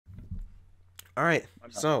Alright, I'm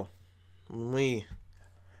not. so when we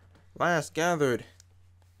last gathered,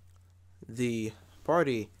 the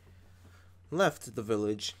party left the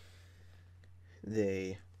village.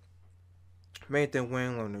 They made their way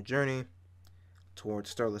on their journey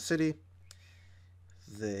towards Starla City.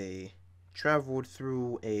 They traveled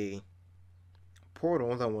through a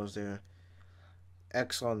portal that was their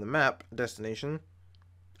X on the map destination.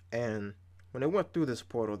 And when they went through this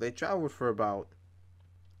portal, they traveled for about,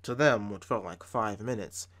 to them, what felt like 5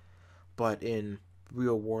 minutes. But in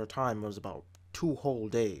real war time, it was about 2 whole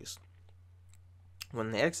days.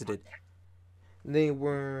 When they exited, they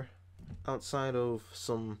were outside of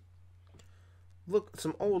some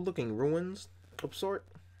old looking ruins of sort,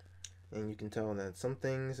 and you can tell that some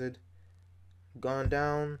things had gone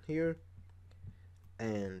down here.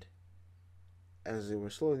 And as they were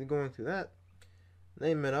slowly going through that,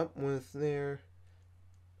 they met up with their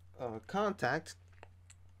contact,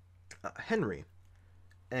 Henry.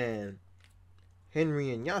 And Henry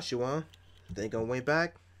and Yashua, they go way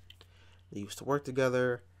back. They used to work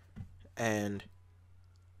together, and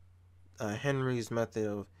Henry's method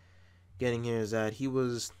of getting here is that he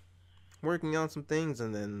was working on some things,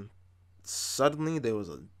 and then suddenly there was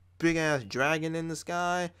a big ass dragon in the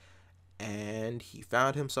sky, and he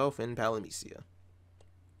found himself in Palamecia.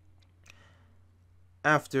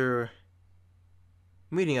 After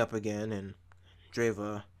meeting up again and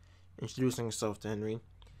Dreyva introducing himself to Henry,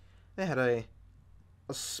 they had a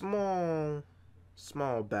small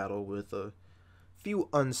battle with a few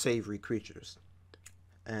unsavory creatures.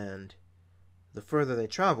 And the further they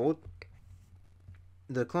traveled,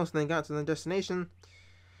 the closer they got to their destination,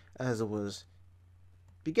 as it was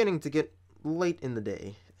beginning to get late in the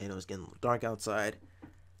day and it was getting dark outside,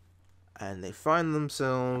 and they find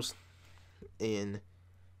themselves in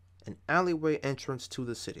an alleyway entrance to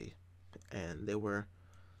the city, and they were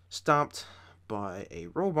stopped by a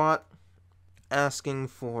robot asking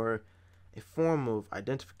for a form of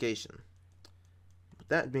identification. With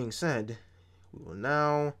that being said, we will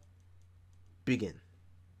now begin.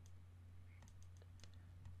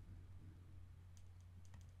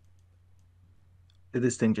 Did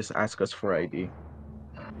this thing just ask us for ID?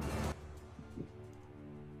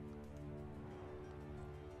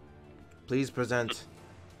 Please present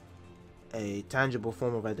a tangible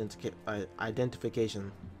form of identification.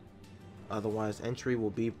 Otherwise, entry will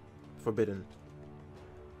be forbidden.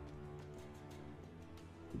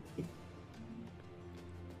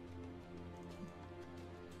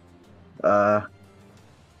 Uh,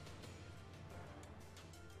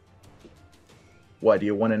 what, do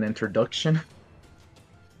you want an introduction?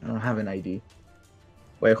 I don't have an ID.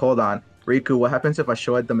 Wait, hold on. Riku, what happens if I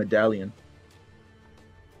show it the medallion?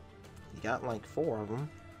 You got like 4 of them.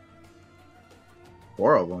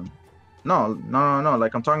 4 of them? No.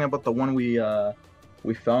 Like, I'm talking about the one we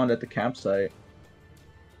found at the campsite.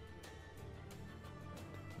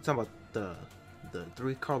 You talking about the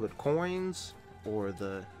 3 colored coins, or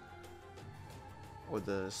the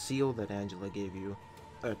seal that Angela gave you?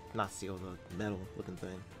 Not seal, the metal looking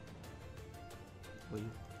thing. What you?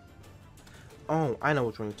 Oh, I know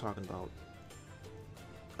which one you're talking about.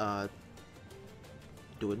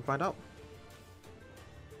 Do it and find out.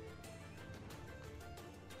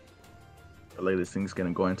 Like, this thing's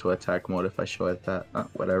gonna go into attack mode if I show it that.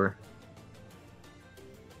 Whatever.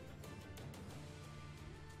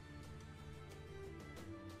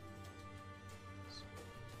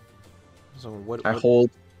 So what? I hold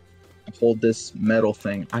this metal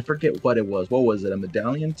thing. I forget what it was. What was it? A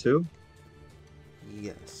medallion too?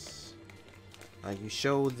 Yes. You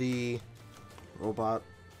show the robot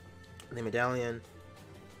the medallion,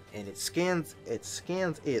 and it scans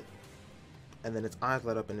it, and then its eyes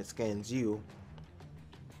light up and it scans you,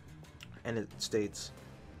 and it states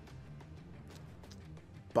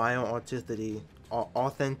authenticity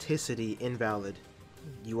invalid.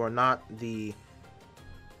 You are not the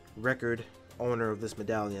record owner of this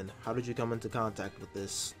medallion. How did you come into contact with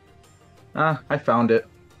this? I found it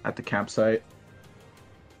at the campsite.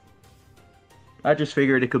 I just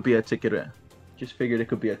figured it could be a ticket.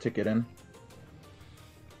 In.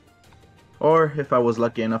 Or if I was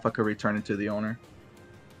lucky enough, I could return it to the owner.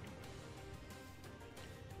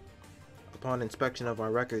 Upon inspection of our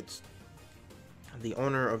records, the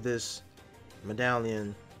owner of this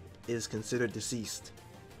medallion is considered deceased.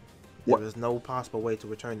 What? There is no possible way to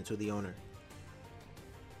return it to the owner.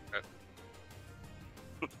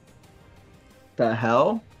 The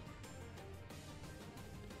hell?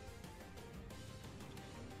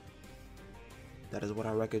 That is what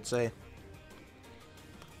our records say.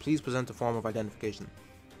 Please present a form of identification.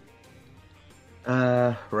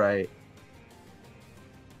 Right.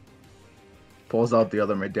 Pulls out the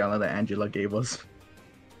other medallion that Angela gave us.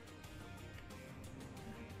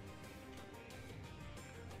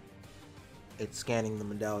 It's scanning the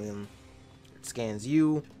medallion. It scans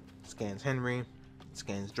you, scans Henry, it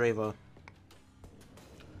scans Dreyva.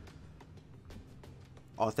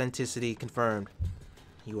 Authenticity confirmed.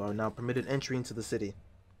 You are now permitted entry into the city.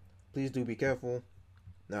 Please do be careful.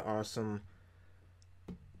 There are some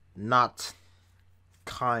not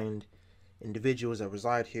kind individuals that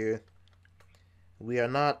reside here. We are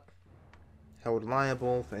not held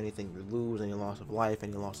liable for anything we lose, any loss of life,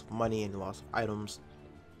 any loss of money, any loss of items.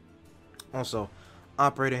 Also,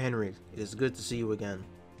 Operator Henry, it is good to see you again.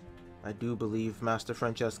 I do believe Master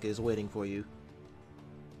Francesca is waiting for you.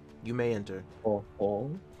 You may enter.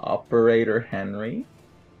 Oh. Operator Henry?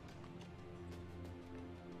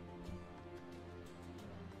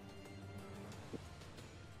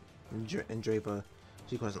 And Dreyva,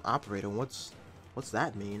 she calls an operator. What's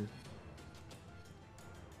that mean?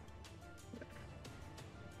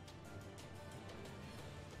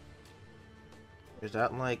 Is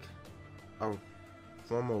that like a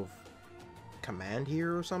form of command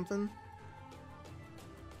here or something?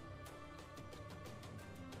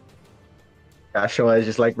 Joshua is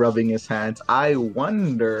just like rubbing his hands. I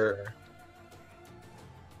wonder.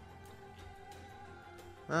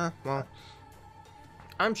 Well,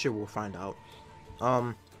 I'm sure we'll find out.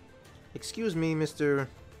 Excuse me, Mr.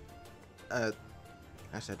 Actually,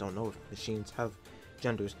 I don't know if machines have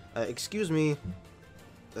genders. Excuse me,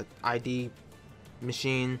 the ID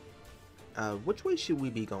machine. Which way should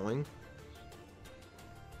we be going?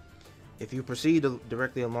 If you proceed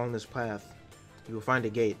directly along this path, you will find a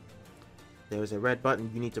gate. There is a red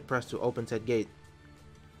button you need to press to open said gate.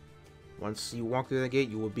 Once you walk through the gate,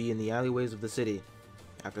 you will be in the alleyways of the city.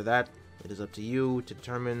 After that, it is up to you to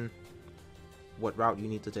determine what route you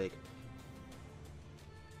need to take.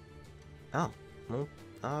 Oh, well,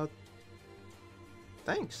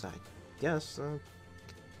 thanks, I guess.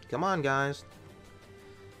 Come on, guys.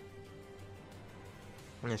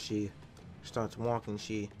 As she starts walking,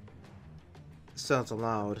 she says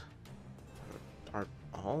aloud, "Are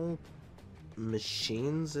all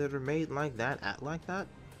machines that are made like that act like that?"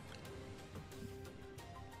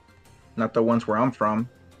 Not the ones where I'm from.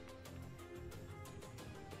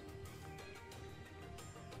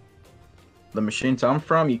 The machines I'm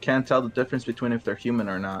from, you can't tell the difference between if they're human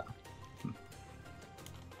or not.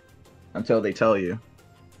 Until they tell you.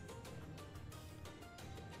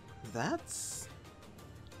 That's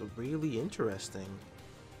really interesting.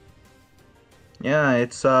 Yeah,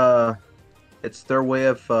 it's their way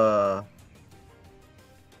of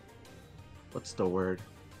what's the word?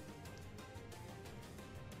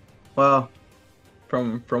 Well,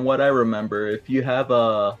 from what I remember, if you have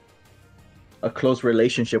a close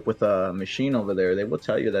relationship with a machine over there, they will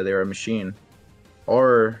tell you that they're a machine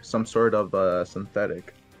or some sort of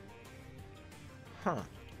synthetic. Huh.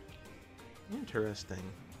 Interesting.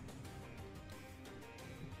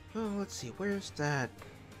 Oh, let's see. Where's that?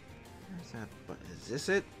 But is this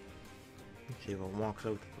it? Shiva walks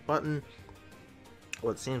over to the button.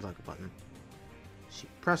 Well, it seems like a button. She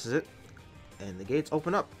presses it, and the gates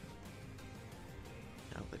open up.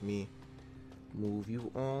 Now let me move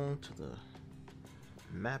you on to the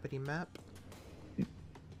mappity map.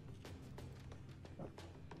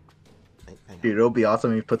 Dude, it'll be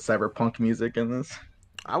awesome if you put cyberpunk music in this.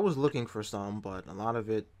 I was looking for some, but a lot of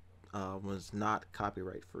it was not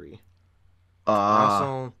copyright free.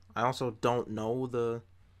 I also don't know the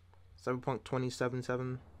Cyberpunk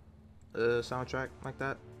 2077 soundtrack like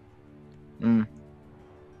that.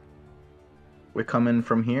 We come in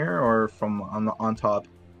from here or from on top?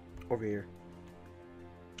 Over here.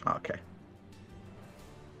 Okay.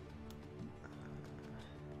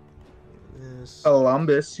 This.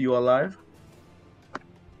 Columbus, you alive?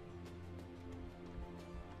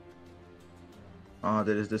 Oh,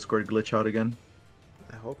 did his Discord glitch out again?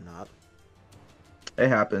 I hope not. It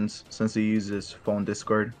happens since he uses phone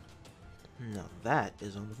Discord. No, that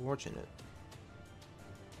is unfortunate.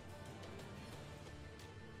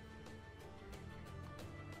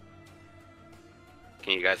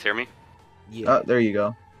 Can you guys hear me? Yeah. Oh, there you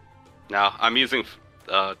go. No, I'm using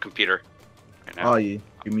computer right now. Oh, you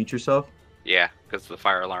mute yourself? Yeah, because the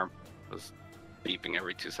fire alarm was beeping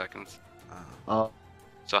every 2 seconds. Oh.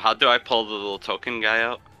 So how do I pull the little token guy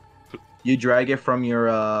out? You drag it from your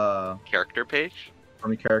Character page?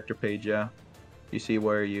 From your character page, yeah. You see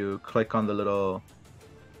where you click on the little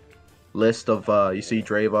list of you see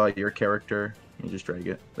Dreyva, your character, you just drag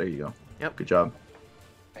it. There you go. Yep. Good job.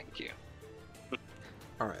 Thank you.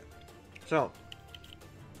 Alright. So,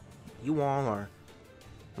 you all are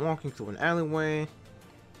walking through an alleyway.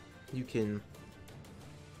 You can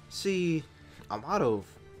see a lot of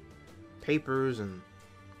papers and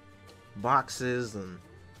boxes and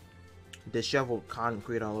disheveled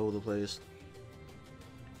concrete all over the place.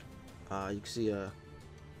 You can see a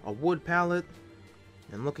wood pallet,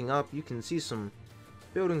 and looking up, you can see some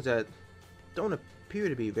buildings that don't appear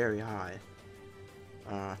to be very high.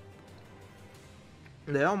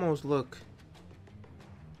 They almost look...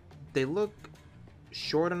 They look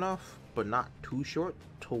short enough, but not too short,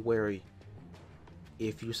 to where,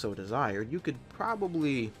 if you so desired, you could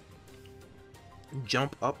probably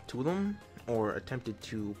jump up to them, or attempted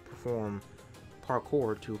to perform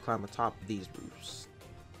parkour to climb atop these roofs.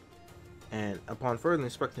 And upon further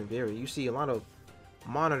inspection of the area, you see a lot of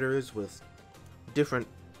monitors with different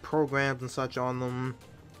programs and such on them.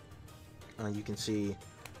 You can see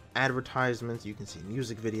advertisements, you can see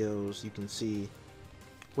music videos, you can see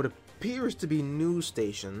what appears to be news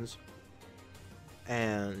stations,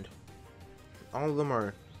 and all of them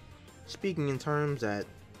are speaking in terms that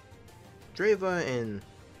Dreyva and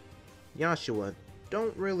Yashua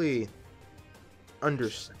don't really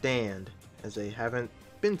understand, as they haven't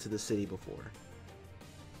been to the city before.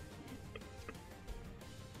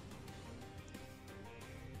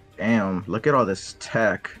 Damn, look at all this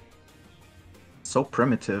tech. So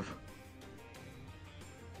primitive.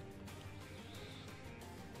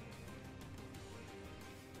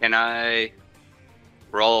 Can I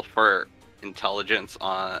roll for intelligence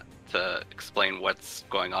to explain what's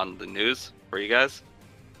going on in the news for you guys?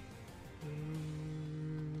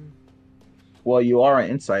 Well, you are an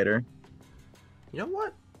insider. You know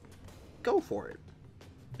what? Go for it.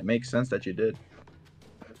 It makes sense that you did.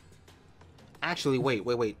 Actually, wait.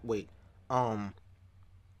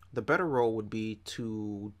 The better roll would be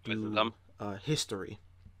to do history.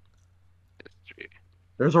 History.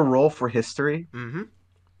 There's a roll for history? Mm-hmm.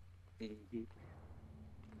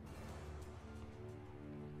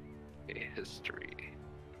 Okay, history.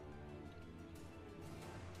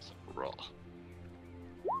 So roll.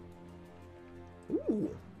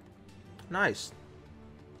 Ooh. Nice.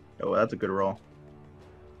 Oh, that's a good roll.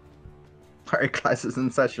 Alright, class is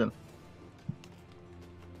in session.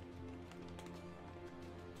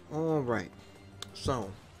 Alright.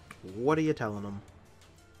 So, what are you telling them?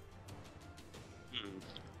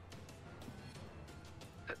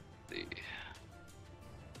 Let's see.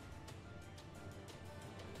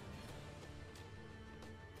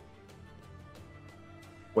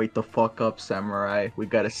 Wake the fuck up, samurai. We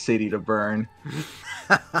got a city to burn.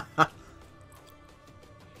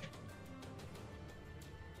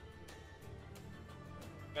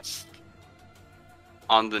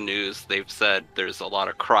 On the news, they've said there's a lot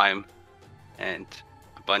of crime and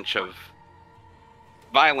a bunch of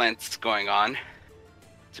violence going on.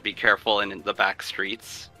 To be careful in the back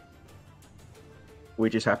streets. We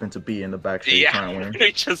just happen to be in the back streets, aren't we?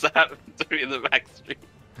 We just happen to be in the back street.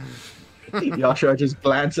 Yashua just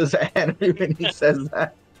glances at Henry when he says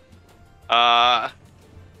that.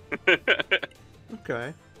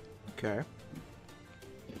 Okay.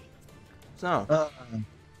 So,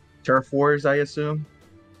 Turf wars, I assume?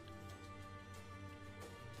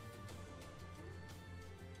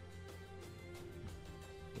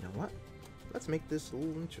 you know what? Let's make this a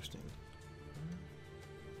little interesting.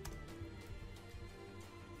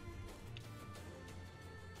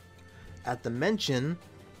 At the mention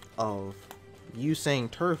of you saying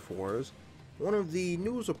turf wars, one of the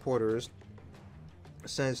news reporters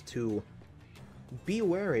says to be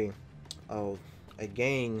wary of a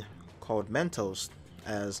gang called Mentos,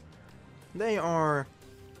 as they are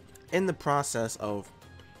in the process of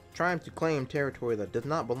trying to claim territory that does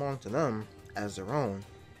not belong to them as their own,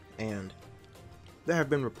 and there have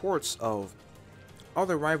been reports of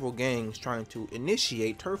other rival gangs trying to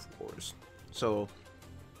initiate turf wars. So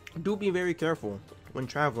do be very careful when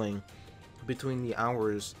traveling between the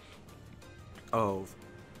hours of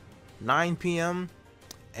 9 p.m.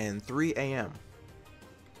 and 3 a.m.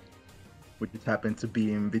 We just happen to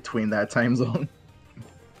be in between that time zone.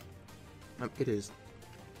 It is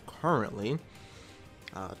currently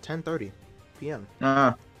 10:30 p.m.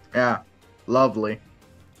 Yeah, lovely.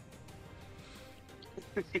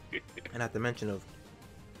 And at the mention of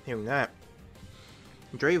hearing that,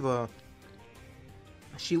 Dreyva,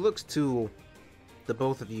 she looks to the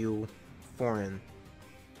both of you for an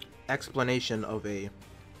explanation of a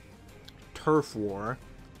turf war,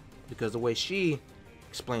 because the way she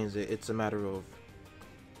explains it, it's a matter of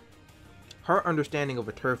her understanding of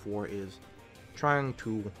a turf war is trying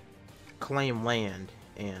to claim land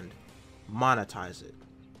and monetize it.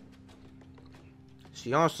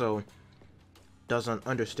 She also doesn't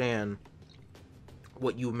understand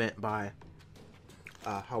what you meant by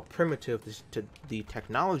how primitive the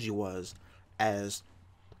technology was, as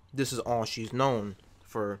this is all she's known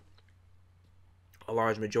for a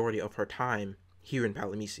large majority of her time here in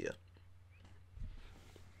Palamecia.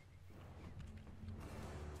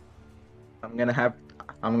 I'm gonna have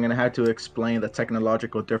to explain the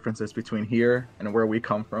technological differences between here and where we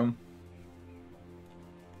come from.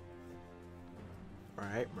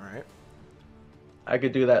 Right, right. I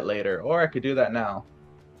could do that later, or I could do that now.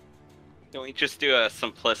 Can we just do a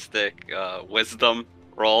simplistic wisdom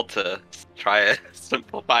roll to try to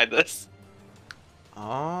simplify this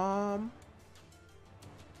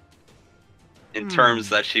in terms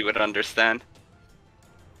that she would understand?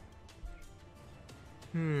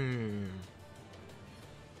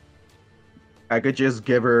 I could just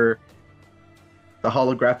give her the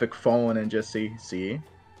holographic phone and just see. I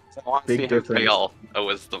want to Big see him difference. fail a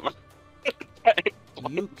wisdom.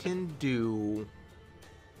 You can do.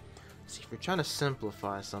 See, if you're trying to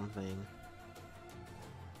simplify something.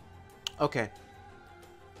 Okay.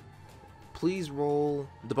 Please roll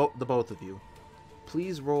the both of you.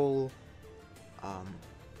 Please roll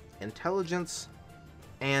intelligence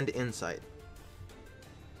and insight.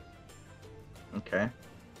 Okay.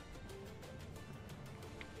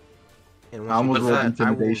 And I almost once you rolled do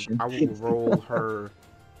that, intimidation. I will roll her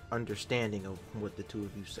understanding of what the two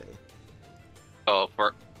of you say. Oh,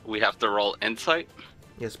 we have to roll insight?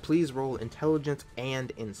 Yes, please roll intelligence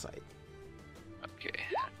and insight. Okay,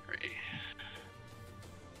 right.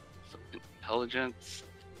 So, intelligence.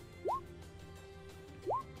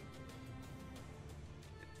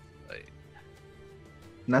 I'm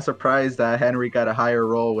not surprised that Henry got a higher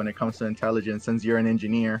roll when it comes to intelligence, since you're an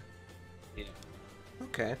engineer. Yeah.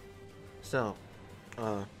 Okay. So,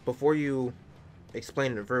 before you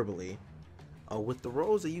explain it verbally, with the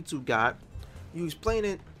rolls that you two got, you explain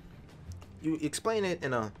it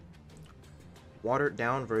in a watered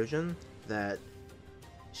down version that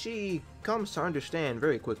she comes to understand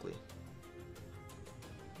very quickly.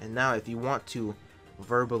 And now if you want to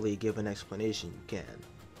verbally give an explanation, you can.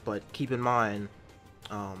 But keep in mind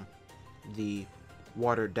the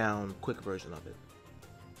watered down quick version of it.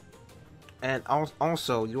 And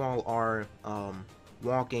also, you all are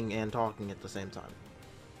walking and talking at the same time.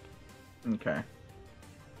 Okay.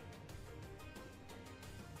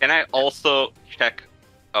 Can I also check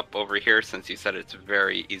up over here, since you said it's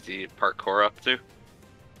very easy to parkour up to?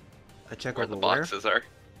 A check Where over the boxes are?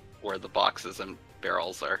 Where the boxes and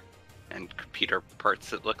barrels are. And computer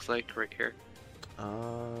parts, it looks like, right here.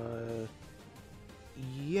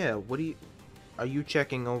 Yeah, are you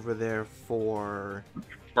checking over there for...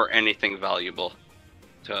 For anything valuable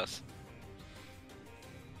to us.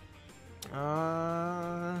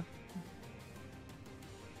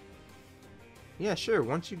 Yeah, sure.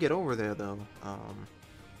 Once you get over there, though,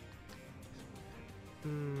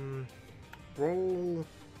 roll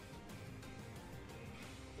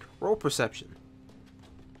perception.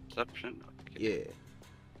 Perception? Okay. Yeah.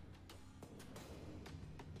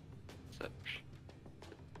 Perception.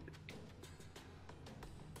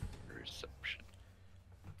 Perception.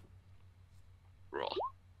 Roll.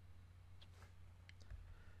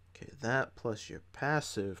 Okay, that plus your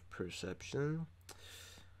passive perception.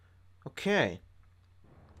 Okay.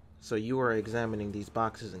 So you are examining these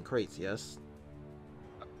boxes and crates, yes?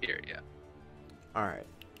 Up here, yeah. Alright.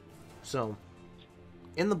 So,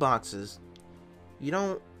 in the boxes, you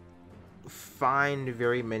don't find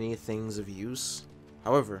very many things of use.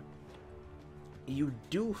 However, you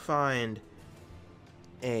do find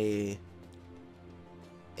a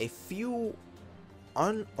few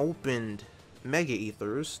unopened mega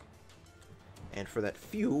ethers, and for that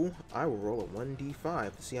few, I will roll a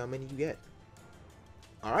 1d5 to see how many you get.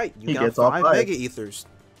 Alright, you got gets all 5 5. mega ethers.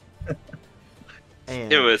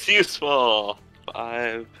 And It was useful.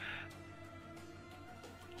 5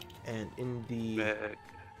 and in the meg.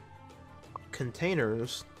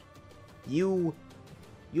 containers, you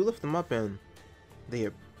lift them up and they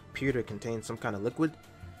appear to contain some kind of liquid,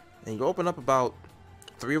 and you open up about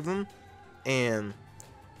 3 of them, and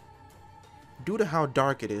due to how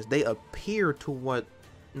dark it is, they appear to look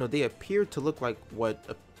like what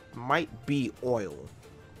might be oil.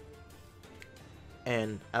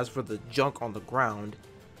 And as for the junk on the ground,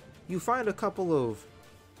 you find a couple of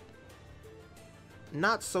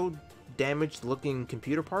not so damaged looking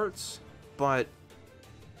computer parts, but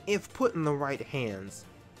if put in the right hands,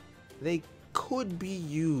 they could be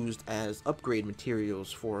used as upgrade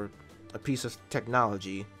materials for a piece of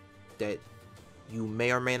technology that you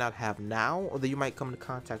may or may not have now, or that you might come into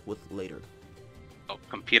contact with later. Oh,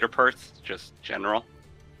 computer parts, just general.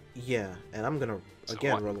 Yeah, and I'm gonna So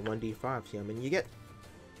again what? roll a 1d5, see how many you get.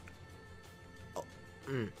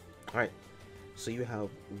 Alright. So you have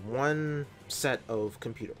one set of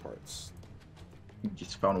computer parts. You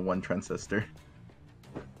just found one transistor.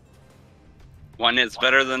 One is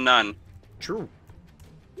better than none. True.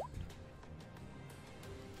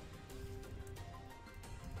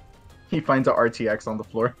 He finds a RTX on the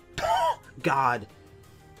floor. God.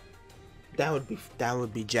 That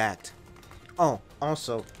would be jacked. Oh,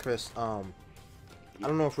 also, Chris, I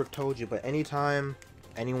don't know if Rick told you, but anytime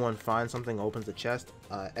anyone finds something, opens a chest,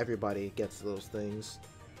 everybody gets those things.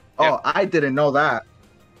 Oh, I didn't know that.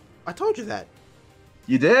 I told you that.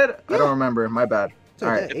 You did? Yeah. I don't remember. My bad. So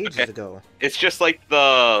All that right. ages Okay. ago. It's just like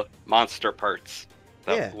the monster parts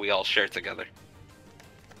that Yeah. we all share together.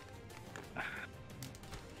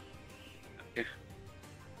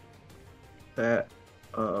 That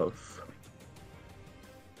of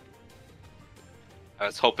I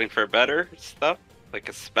was hoping for better stuff, like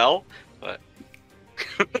a spell, but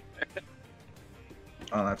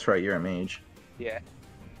oh, that's right. You're a mage. yeah.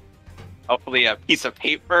 Hopefully a piece of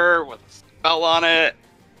paper with a spell on it.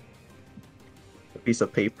 A piece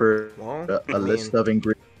of paper, Well, a list of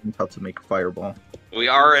ingredients, how to make a fireball. We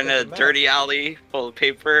are in a Doesn't matter. dirty alley full of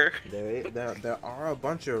paper. There are a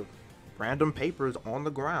bunch of random papers on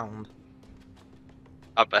the ground.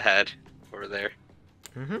 Up ahead, over there.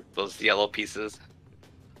 Mm-hmm. Those yellow pieces.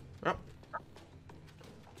 Yep.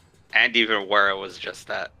 And even where it was just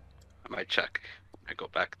at. I might check. I go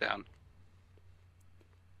back down.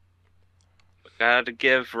 Gotta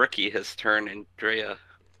give Ricky his turn in Drea.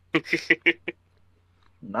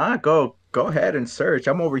 Nah, go ahead and search.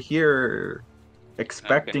 I'm over here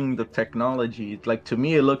expecting the technology. Like, to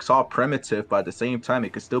me, it looks all primitive, but at the same time,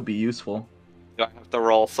 it could still be useful. Do I have to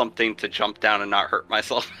roll something to jump down and not hurt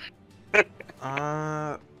myself?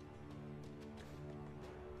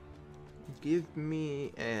 Give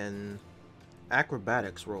me an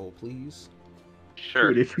acrobatics roll, please.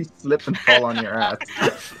 Sure. Dude, if you slip and fall on your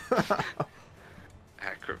ass.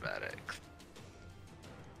 Acrobatics.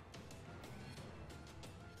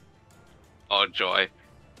 Oh, joy.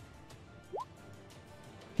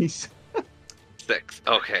 He's... 6.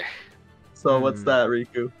 Okay. So what's that,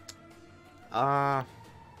 Riku?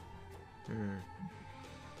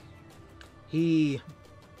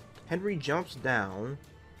 Henry jumps down,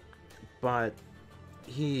 but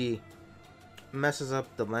he messes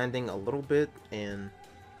up the landing a little bit and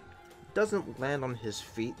doesn't land on his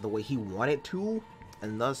feet the way he wanted to,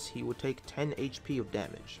 and thus he would take 10 HP of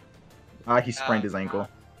damage. He sprained his ankle.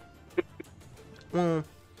 Well,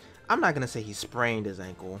 I'm not gonna say he sprained his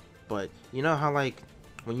ankle, but you know how, like,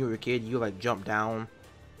 when you were a kid, you, like, jump down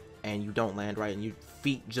and you don't land right and your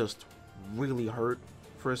feet just really hurt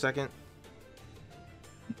for a second?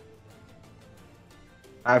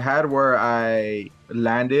 I've had where I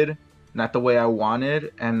landed not the way I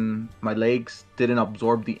wanted, and my legs didn't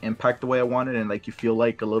absorb the impact the way I wanted, and like you feel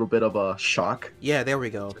like a little bit of a shock. Yeah, there we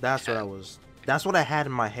go. That's what I had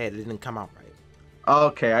in my head. It didn't come out right.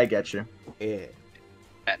 Okay, I get you. Yeah.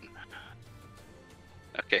 10.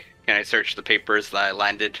 Okay, can I search the papers that I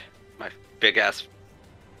landed my big ass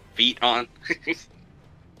feet on?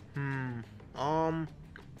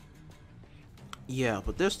 Yeah,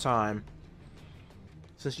 but this time,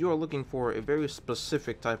 since you are looking for a very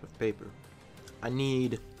specific type of paper, I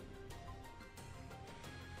need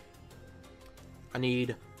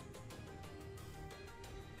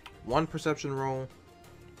one perception roll,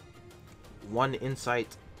 one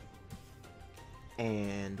insight,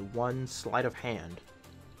 and one sleight of hand.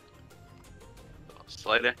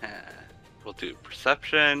 Sleight of hand. We'll do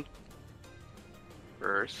perception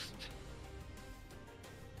first.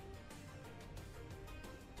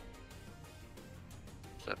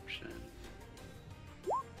 Perception.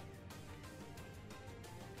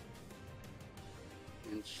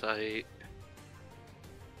 Insight.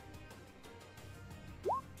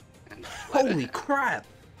 And sleight of Holy hand. crap!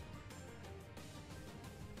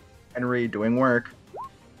 Henry doing work.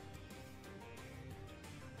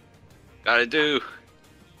 Gotta do.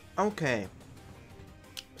 Okay.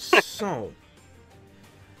 So,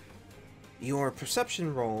 your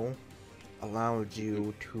perception roll allowed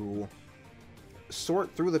you to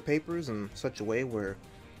sort through the papers in such a way where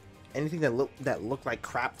anything that looked like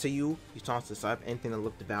crap to you, you tossed aside. Anything that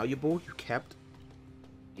looked valuable, you kept.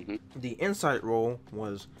 Mhm. The insight roll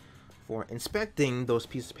was for inspecting those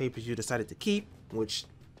pieces of papers you decided to keep, which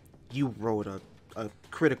you rolled a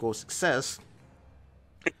critical success.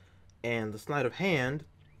 And the sleight of hand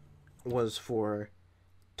was for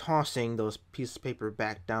tossing those pieces of paper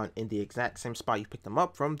back down in the exact same spot you picked them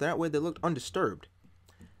up from. That way they looked undisturbed.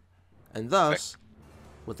 And thus,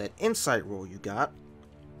 with that insight roll you got,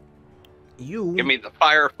 you... Give me the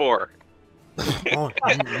fire 4. Oh,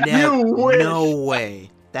 You wish. no way.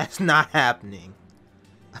 That's not happening.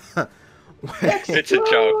 It's a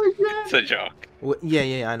joke. It's a joke.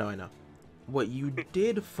 Yeah, I know. What you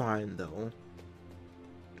did find, though,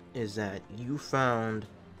 is that you found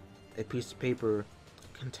a piece of paper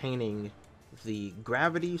containing the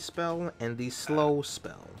gravity spell and the slow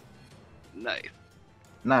spell. Nice.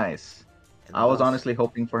 Nice. And I was thus- honestly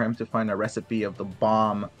hoping for him to find a recipe of the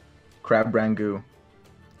bomb crab rangoon.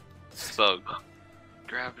 So,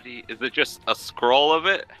 gravity. Is it just a scroll of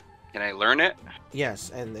it? Can I learn it?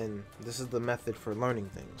 Yes, and this is the method for learning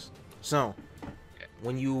things. So,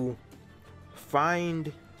 when you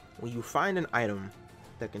find an item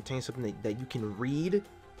that contains something that you can read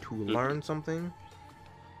to learn something,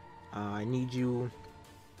 I need you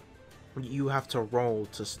have to roll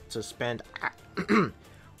to spend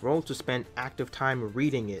roll to spend active time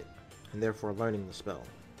reading it and therefore learning the spell.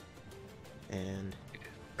 And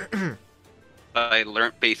I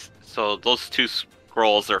learned so those two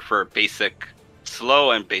scrolls are for basic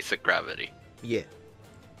slow and basic gravity. yeah.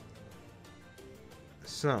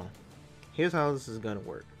 So, here's how this is gonna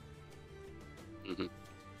work. Mhm.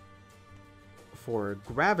 For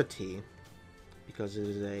gravity, because it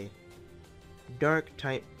is a dark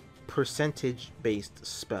type percentage based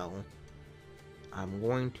spell, I'm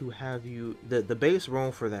going to have you the base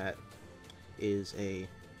roll for that is a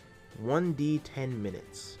 1d10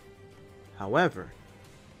 minutes. However,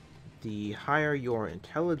 the higher your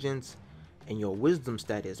intelligence and your wisdom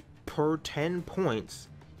stat is per 10 points,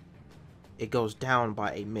 it goes down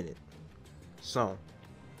by a minute. So,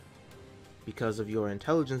 because of your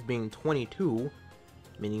intelligence being 22,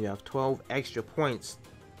 meaning you have 12 extra points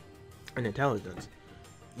in intelligence,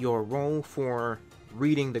 your roll for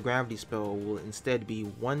reading the gravity spell will instead be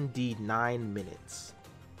 1d9 minutes.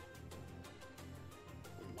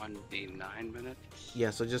 1d9 minutes. Yeah,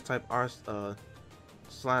 so just type r/r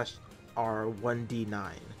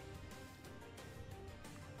 1d9.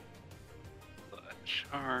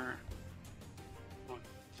 R.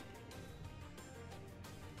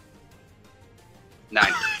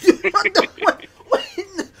 9.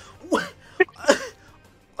 What?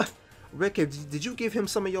 Rick, did you give him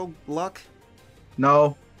some of your luck?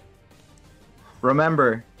 No.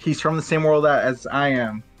 Remember, he's from the same world as I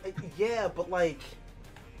am. Yeah, but like,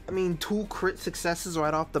 I mean, 2 crit successes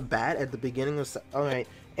right off the bat at the beginning of. Alright,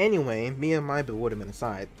 anyway, me and my bewilderment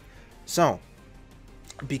aside. So,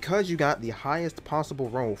 because you got the highest possible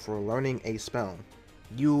roll for learning a spell,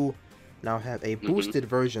 you now have a boosted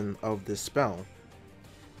version of this spell.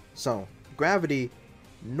 So, gravity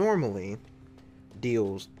normally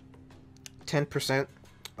deals 10%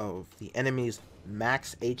 of the enemy's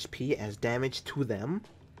max HP as damage to them,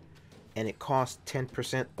 and it costs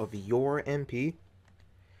 10% of your MP.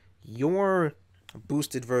 Your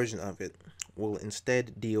boosted version of it will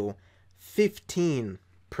instead deal 15%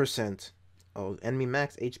 of enemy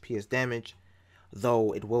max HP as damage,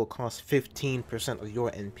 though it will cost 15% of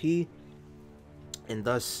your NP, and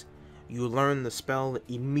thus you learn the spell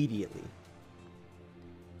immediately.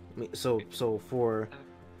 So for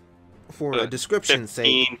a description's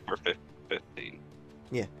sake, 15 for 15.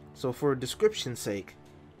 yeah. So for a description's sake,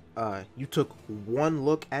 you took one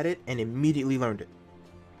look at it and immediately learned it.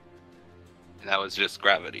 And that was just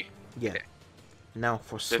gravity. Yeah. Okay. Now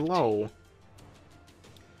for slow,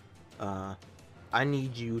 I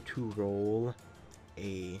need you to roll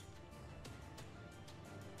a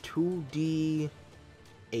 2d8.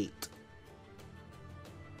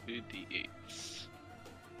 2d8s.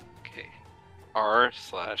 Okay.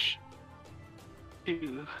 R/2d8.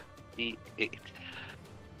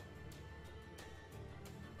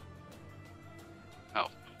 Oh,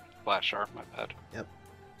 /R, my bad. Yep.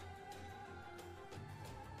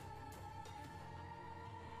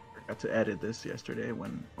 I got to edit this yesterday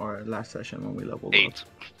or last session when we leveled 8.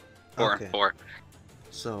 up. 4.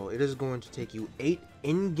 So it is going to take you 8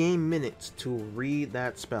 in-game minutes to read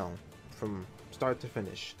that spell from start to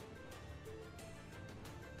finish.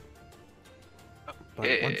 But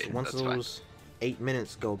once those 8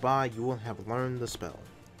 minutes go by, you will have learned the spell.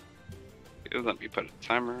 Let me put a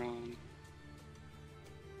timer on.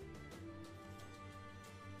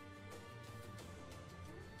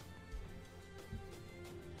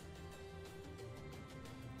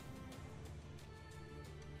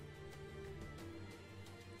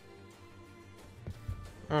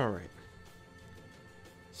 Alright.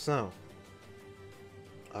 So,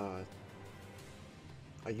 are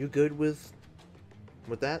you good with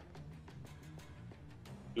that?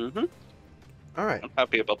 Mm-hmm. Alright, I'm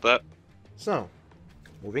happy about that. so,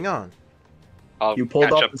 moving on. I'll You pulled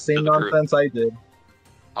catch off up the to same group. nonsense I did.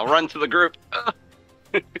 I'll run to the group.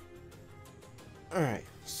 Alright,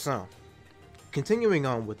 so, continuing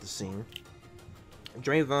on with the scene,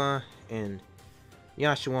 Dreyva and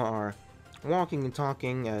Yashua are walking and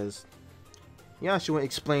talking as Yashua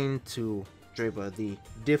explained to Dreyva the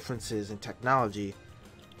differences in technology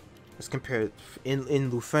as compared in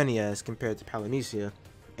Lufenia as compared to Polynesia,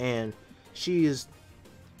 and she's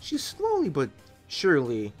slowly but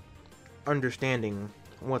surely understanding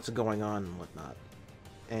what's going on and whatnot.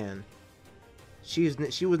 And she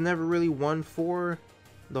was never really one for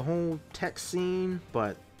the whole tech scene,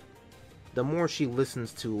 but the more she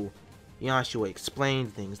listens to Yashua explain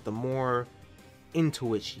things, the more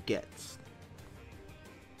into it she gets.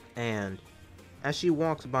 And as she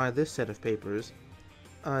walks by this set of papers,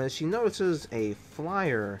 she notices a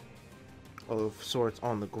flyer of sorts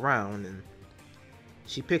on the ground, and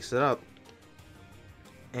she picks it up,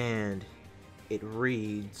 and it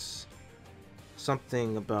reads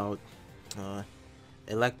something about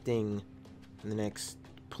electing the next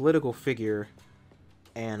political figure,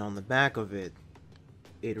 and on the back of it,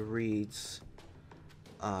 it reads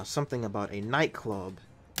something about a nightclub,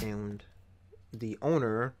 and the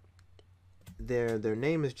owner, their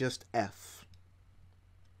name is just F.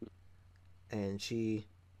 And she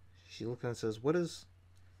looks and says, what is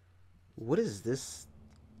this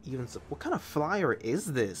even? What kind of flyer is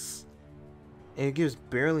this? And it gives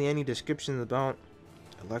barely any description about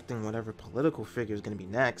electing whatever political figure is going to be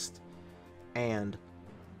next, and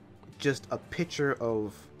just a picture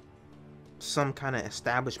of some kind of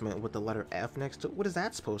establishment with the letter F next to it. What is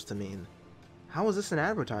that supposed to mean? How is this an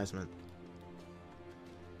advertisement?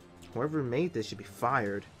 Whoever made this should be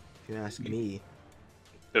fired, if you ask me.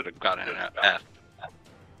 Should have gotten an F.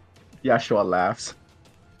 Yashua laughs.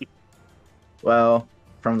 Well,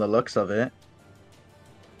 from the looks of it,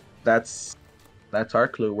 that's our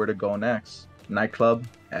clue where to go next. Nightclub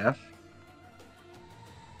F.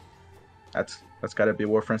 That's got to be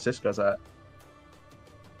where Francisco's at.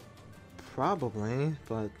 Probably,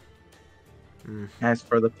 but As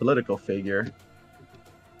for the political figure,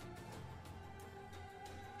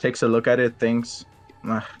 takes a look at it, thinks,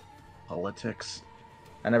 politics.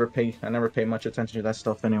 I never pay much attention to that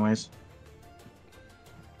stuff, anyways.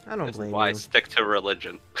 I don't This is blame why I you. stick to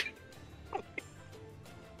religion.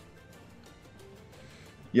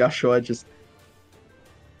 Yashua just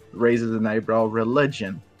raises an eyebrow.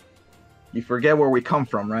 Religion. You forget where we come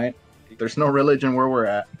from, right? There's no religion where we're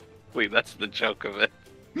at. Wait, that's the joke of it.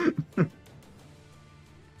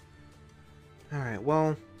 Alright,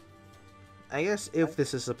 well, I guess if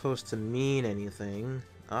this is supposed to mean anything,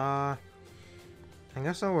 I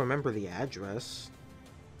guess I'll remember the address.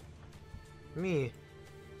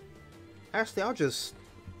 Actually, I'll just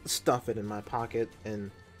stuff it in my pocket and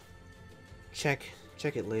check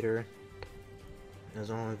it later, as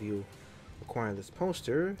all of you acquire this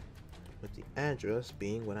poster with the address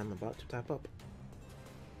being what I'm about to type up.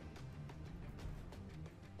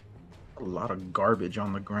 A lot of garbage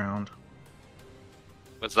on the ground.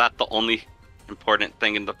 Was that the only important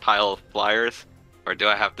thing in the pile of flyers? Or do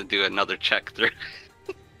I have to do another check through?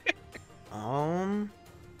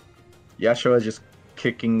 Yashua is just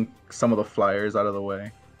kicking some of the flyers out of the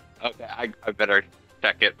way. Okay, I better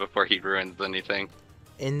check it before he ruins anything.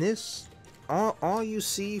 In this, all you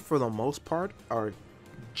see for the most part are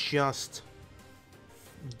just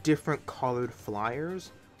different colored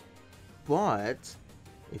flyers, but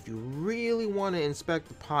if you really want to inspect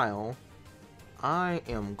the pile, I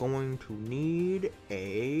am going to need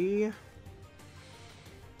an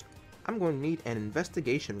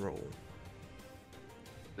investigation roll.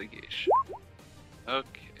 Investigation.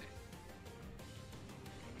 Okay.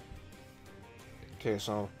 Okay,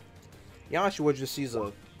 so Yashua just sees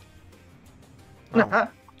a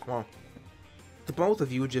well, the both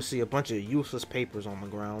of you just see a bunch of useless papers on the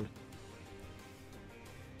ground.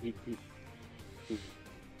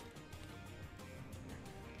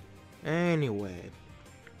 Anyway,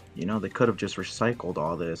 You know, they could have just recycled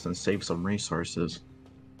all this and saved some resources.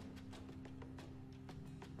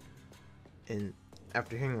 and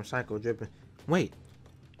after hearing recycle dripping, wait,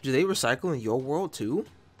 do they recycle in your world too?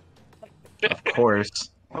 Of course.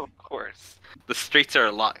 Of course. The streets are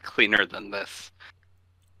a lot cleaner than this.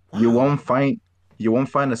 You Wow, won't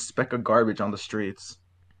find a speck of garbage on the streets.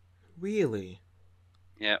 really?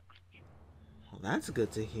 Yep. Well, that's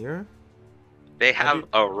good to hear. They have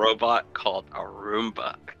a robot called a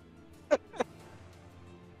Roomba.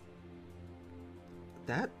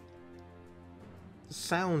 That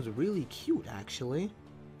sounds really cute, actually.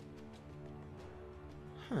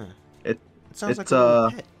 Huh. It- sounds like it's, a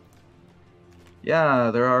little pet. Yeah,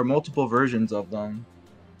 there are multiple versions of them.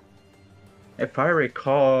 If I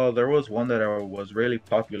recall, there was one that was really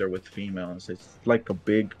popular with females. It's like a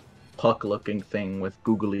big puck-looking thing with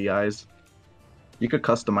googly eyes. You could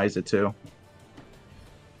customize it too.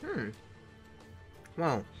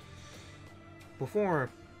 Well, before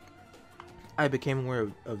I became aware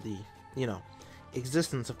of the, you know,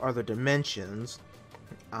 existence of other dimensions,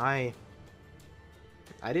 I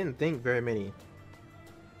didn't think very many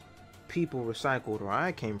people recycled where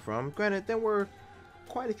I came from. Granted, there were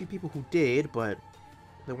quite a few people who did, but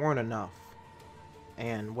there weren't enough.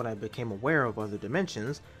 And when I became aware of other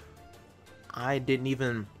dimensions, I didn't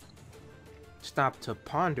even stop to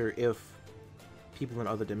ponder if people in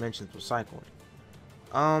other dimensions recycled.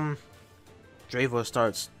 Dreyva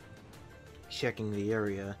starts checking the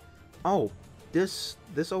area. Oh, this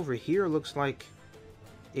over here looks like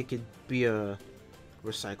it could be a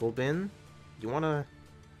recycle bin. You wanna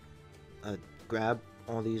grab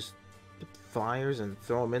all these flyers and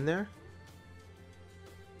throw them in there?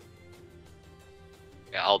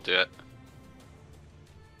 Yeah, I'll do it.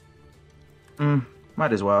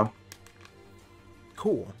 Might as well.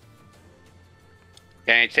 Cool.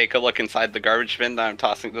 Can I take a look inside the garbage bin that I'm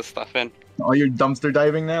tossing this stuff in? Oh, you're dumpster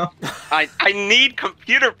diving now? I need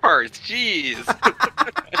computer parts. Jeez.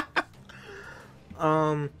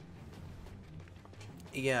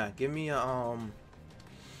 Yeah, give me a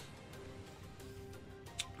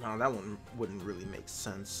no, that one wouldn't really make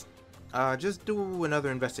sense. Just do another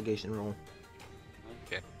investigation roll.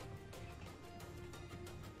 Okay.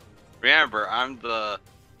 Remember, I'm the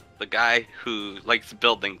guy who likes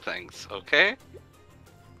building things. Okay.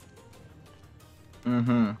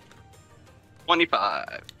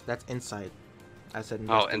 25. That's insight. I said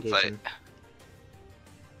Oh, investigation.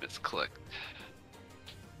 insight. Misclicked.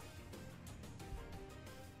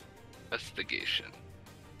 Investigation.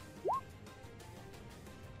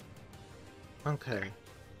 Okay.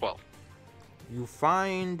 Well, You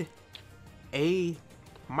find a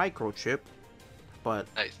microchip, but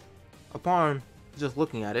nice. upon just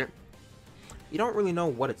looking at it, you don't really know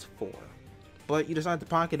what it's for. But you decide to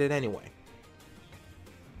pocket it anyway.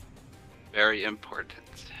 Very important.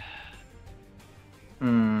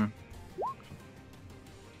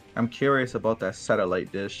 I'm curious about that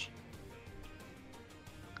satellite dish.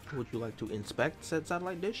 Would you like to inspect said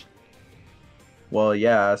satellite dish? Well,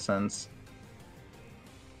 yeah, since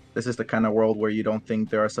this is the kind of world where you don't think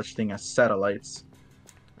there are such thing as satellites.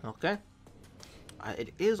 Okay.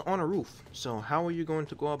 It is on a roof, so how are you going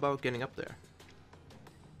to go about getting up there?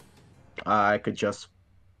 I could just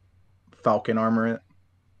falcon armor it.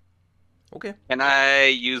 Okay. Can I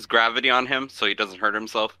use gravity on him so he doesn't hurt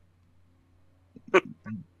himself? To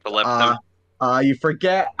lift him? You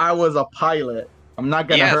forget I was a pilot. I'm not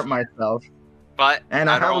gonna Yes. hurt myself. But And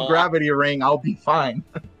I have don't a gravity ring, I'll be fine.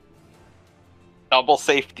 double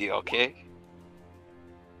safety, okay?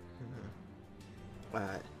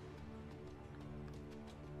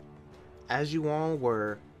 As you all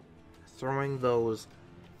were throwing those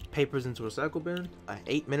papers into a recycle bin,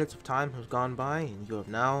 8 minutes of time has gone by, and you have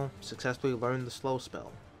now successfully learned the slow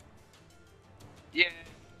spell. Yeah.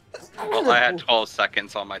 Well, I had 12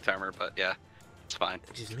 seconds on my timer, but yeah, it's fine.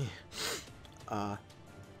 Excuse me.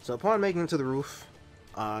 So upon making it to the roof,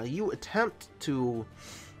 you attempt to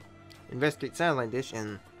investigate satellite dish,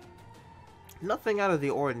 and nothing out of the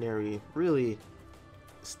ordinary really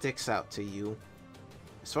sticks out to you.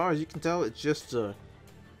 As far as you can tell, it's just a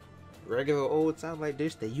regular old satellite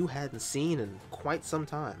dish that you hadn't seen in quite some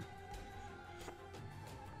time.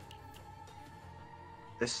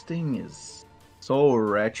 This thing is so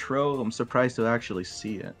retro, I'm surprised to actually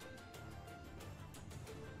see it.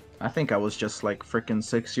 I think I was just like freaking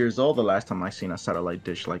 6 years old the last time I seen a satellite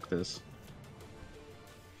dish like this.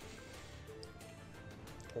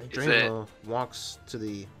 Dreyva walks to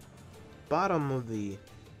the bottom of the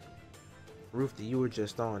roof that you were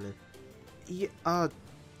just on, and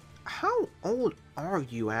how old are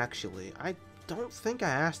you actually? I don't think I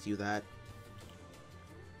asked you that.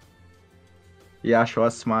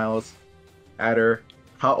 Yashua smiles at her.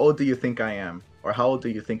 How old do you think I am? Or how old do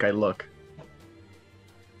you think I look?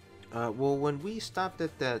 Well, when we stopped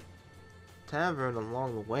at that tavern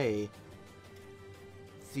along the way,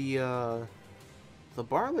 the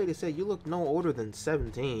bar lady said you look no older than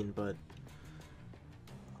 17, but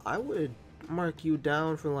I would mark you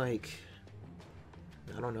down for like,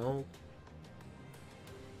 I don't know,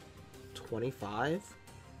 25?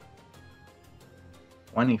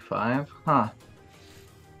 25? Huh.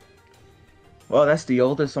 Well, that's the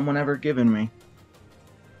oldest someone ever given me.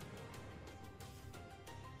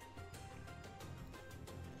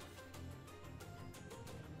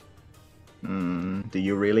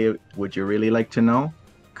 Would you really like to know?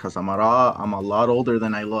 Because I'm a lot older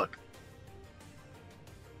than I look.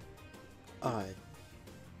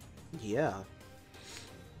 Yeah.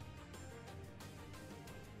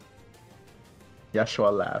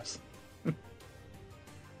 Yashua laughs.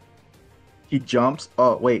 He jumps.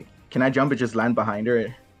 Oh, wait. Can I jump and just land behind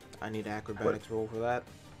her? I need acrobatics roll for that.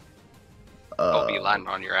 Hope you land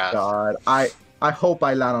on your ass. God. I hope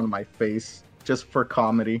I land on my face. Just for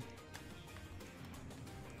comedy.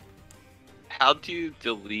 How do you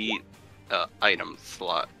delete item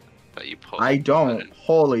slot that you post? I don't.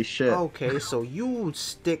 Holy shit. Okay, so you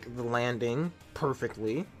stick the landing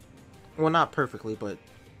perfectly. Well, not perfectly, but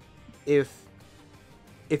if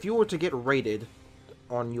you were to get rated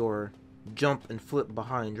on your jump and flip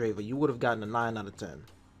behind Dreyva, you would have gotten a 9 out of 10.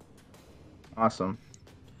 Awesome.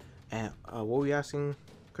 And what were you asking,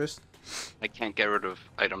 Chris? I can't get rid of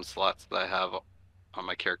item slots that I have on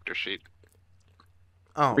my character sheet.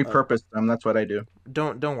 Oh, Repurpose them. That's what I do.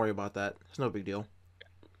 don't worry about that. It's no big deal.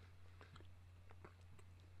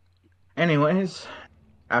 Anyways,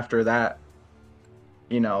 after that,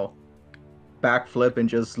 backflip and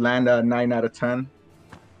just land a 9 out of 10.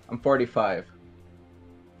 I'm 45.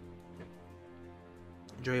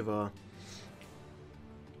 Dreyva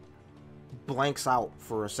blanks out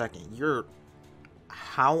for a second. You're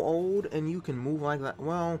how old and you can move like that?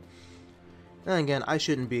 Well, then again, I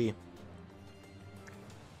shouldn't be.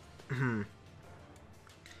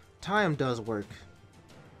 Time does work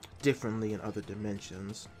differently in other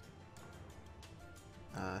dimensions.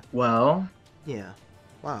 Well, Yeah.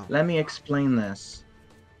 Wow. let me explain this.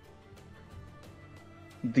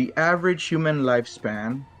 The average human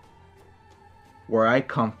lifespan, where I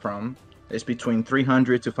come from, is between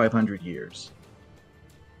 300 to 500 years.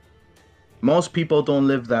 Most people don't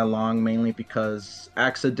live that long, mainly because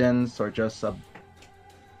accidents or just a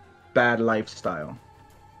bad lifestyle.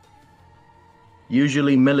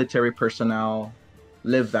 Usually military personnel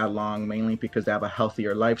live that long, mainly because they have a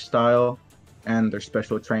healthier lifestyle and their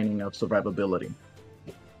special training of survivability.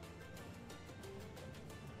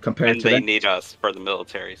 Compared And to they that, need us for the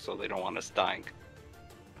military, so they don't want us dying.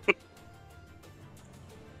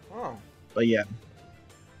 Oh. but yeah,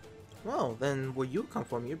 Well, then where you come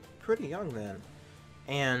from, you're pretty young then.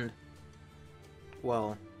 And,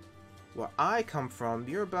 well, where I come from,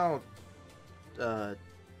 you're about,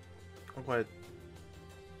 what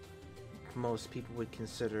most people would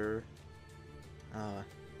consider,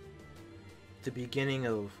 the beginning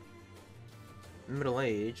of middle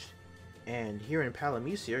age. And here in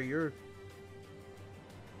Palamecia, you're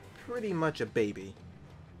pretty much a baby.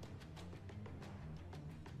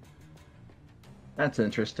 that's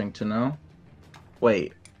interesting to know.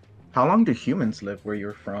 Wait, how long do humans live where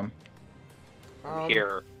you're from?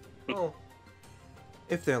 Here, Well,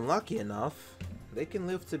 if they're lucky enough, they can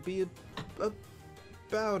live to be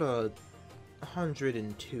about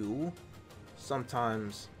 102,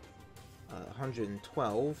 sometimes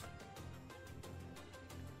 112.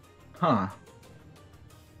 Huh.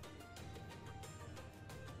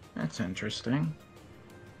 That's interesting.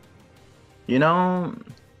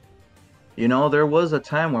 There was a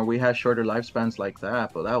time where we had shorter lifespans like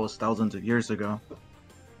that, but that was thousands of years ago.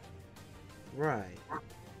 Right.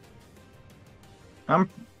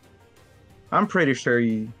 I'm pretty sure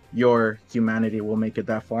your humanity will make it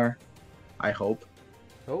that far. I hope.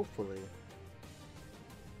 Hopefully.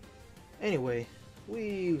 Anyway,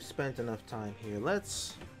 we've spent enough time here.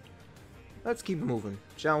 Let's keep moving,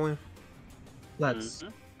 shall we? Let's.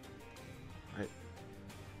 Right.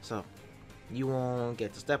 So, you won't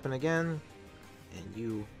get to stepping again, and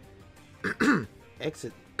you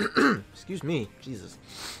exit. Excuse me, Jesus.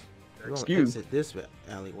 You won't exit this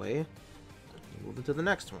alleyway. You move into the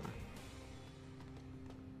next one.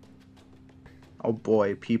 Oh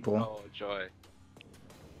boy, people. oh joy.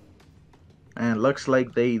 And it looks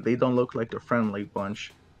like they don't look like a friendly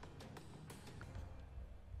bunch.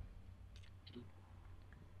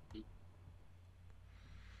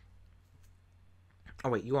 Oh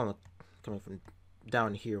wait, you want to coming from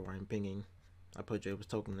down here where I'm pinging. I put Jacob's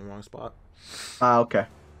token in the wrong spot. Ah, okay.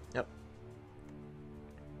 Yep.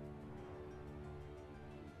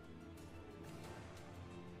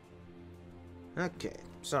 Okay,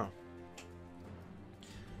 so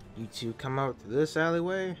you two come out to this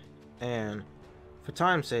alleyway, and for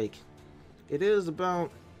time's sake, it is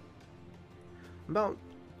about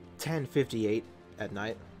 10:58 at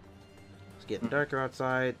night. It's getting darker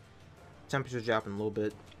outside. Temperature's dropping a little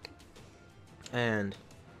bit, and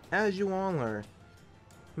as you all are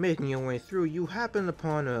making your way through, you happen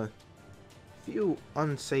upon a few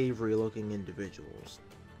unsavory looking individuals,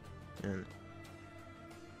 and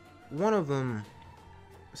one of them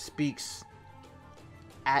speaks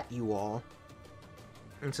at you all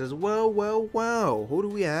and says, well, who do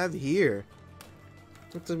we have here?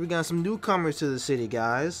 Looks like we got some newcomers to the city,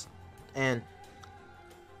 guys. And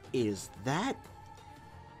is that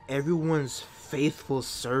everyone's faithful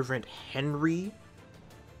servant, Henry?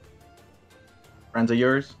 Friends of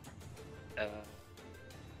yours?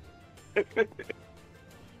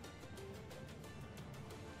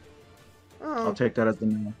 I'll take that as the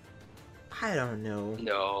no. I don't know.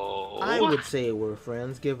 No. I would say we're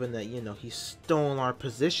friends, given that, you know, he stole our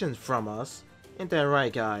positions from us. Ain't that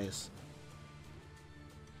right, guys?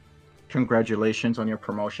 Congratulations on your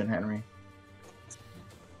promotion, Henry.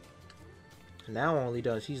 Now all he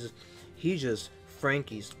does, he's just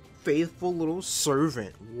Frankie's faithful little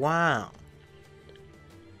servant. Wow.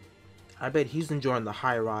 I bet he's enjoying the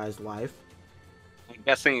high-rise life. I'm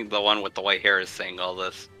guessing the one with the white hair is saying all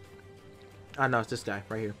this. Ah, no, it's this guy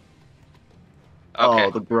right here. Okay.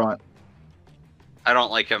 Oh, the grunt. I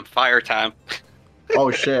don't like him. Fire time.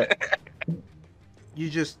 Oh, shit. You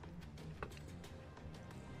just...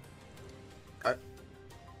 Are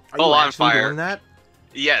Full you on actually fire. doing that?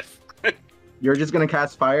 Yes. You're just gonna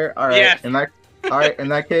cast fire? Alright. Yes. In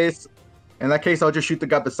that case, I'll just shoot the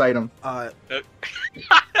guy beside him.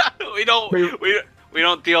 we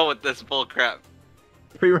don't deal with this bull crap.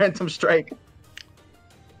 Pre-ransom strike.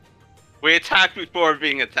 We attack before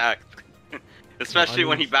being attacked. Especially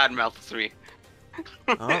when he badmouths me.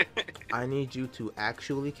 Oh, I need you to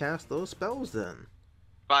actually cast those spells then.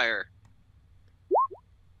 Fire.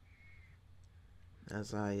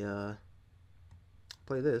 As I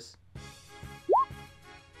play this.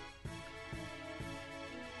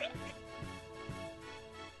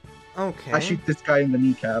 Okay. I shoot this guy in the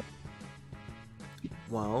kneecap.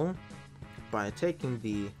 Well, by taking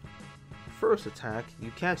the first attack, you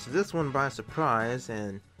catch this one by surprise,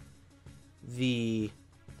 and the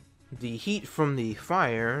heat from the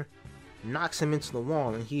fire knocks him into the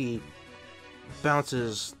wall, and he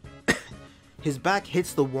bounces. His back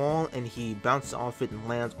hits the wall, and he bounces off it and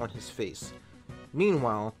lands on his face.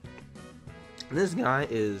 Meanwhile, this guy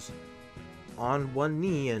is on one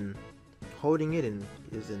knee and holding it and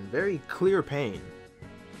is in very clear pain.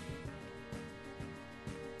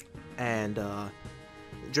 And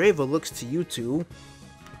Dreyva looks to you two,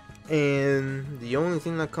 and the only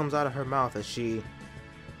thing that comes out of her mouth as she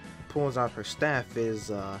pulls out her staff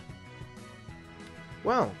is,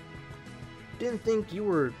 well, didn't think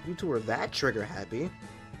you two were that trigger happy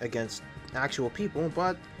against actual people,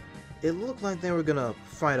 but it looked like they were gonna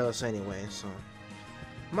fight us anyway, so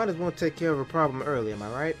might as well take care of a problem early, am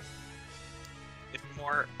I right? It's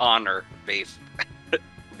more honor based.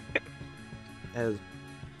 As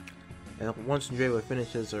once Dreyva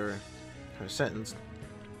finishes her sentence,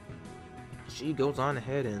 she goes on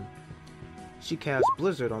ahead and she casts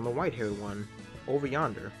Blizzard on the white-haired one over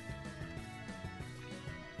yonder.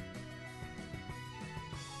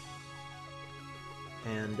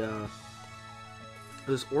 And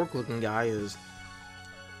this orc-looking guy is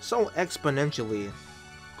so exponentially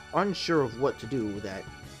unsure of what to do that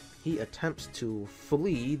he attempts to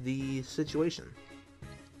flee the situation.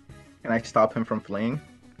 Can I stop him from fleeing?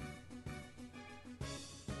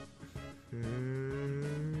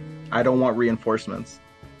 I don't want reinforcements.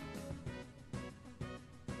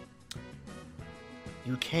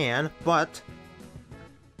 You can, but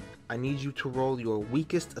I need you to roll your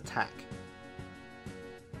weakest attack.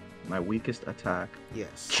 My weakest attack.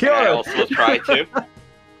 Yes. Can I also try too?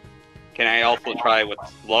 Can I also try with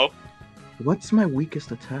slow? What's my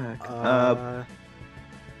weakest attack?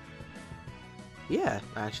 Yeah,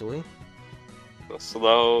 actually. So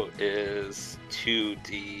slow is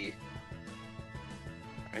 2d.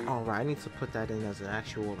 Alright, I need to put that in as an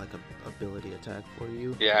actual, like, a ability attack for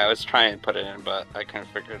you. Yeah, I was trying to put it in, but I couldn't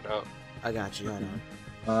figure it out. I got you, hold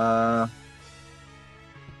on.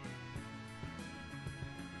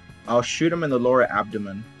 I'll shoot him in the lower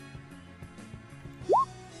abdomen.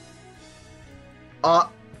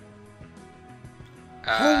 Holy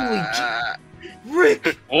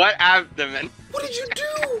Rick! What abdomen? What did you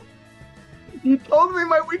do? You told me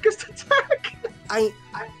my weakest attack!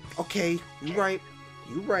 Okay, you right.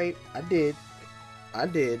 I did.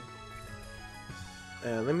 Let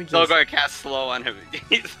me just... Still going to cast slow on him.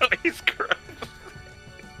 He's gross.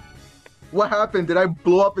 What happened? Did I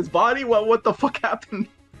blow up his body? What the fuck happened?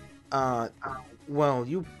 Well,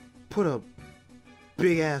 you put a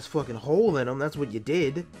big-ass fucking hole in him. That's what you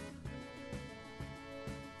did.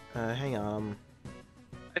 Hang on.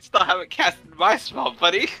 I still haven't casted my spell,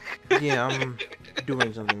 buddy. Yeah, I'm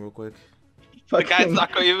doing something real quick. The guy's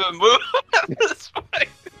not going to even move at this point.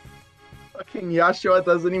 Fucking Yashua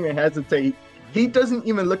doesn't even hesitate. He doesn't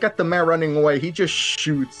even look at the man running away. He just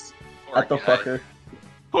shoots Poor at the guy. fucker.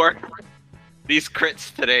 Poor these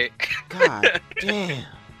crits today. God damn.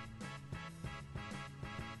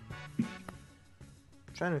 I'm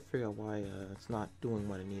trying to figure out why it's not doing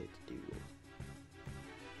what it needed to do.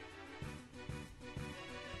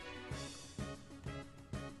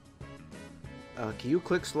 Can you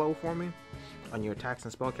click slow for me on your attacks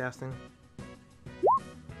and spellcasting?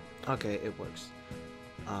 Okay, it works.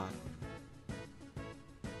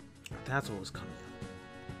 That's what was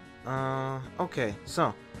coming. Okay,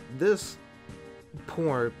 so this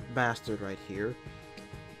poor bastard right here.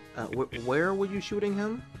 Where were you shooting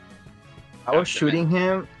him? I was shooting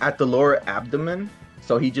him at the lower abdomen,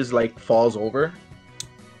 so he just like falls over.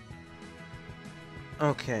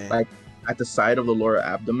 Okay. Like at the side of the lower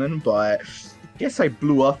abdomen, but I guess I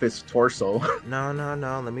blew off his torso. No.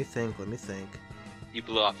 Let me think. He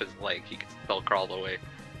blew off his leg. He could still crawl away.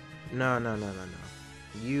 No.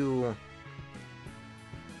 You.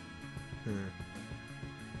 I'm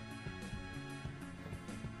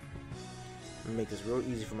gonna make this real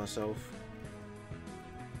easy for myself.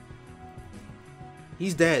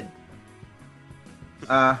 He's dead.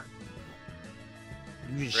 You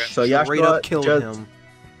just So straight up Yashua killed just- him.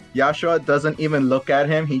 Yashua doesn't even look at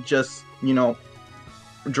him. He just,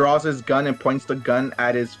 draws his gun and points the gun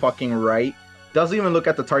at his fucking right. Doesn't even look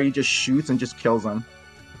at the target. He just shoots and just kills him.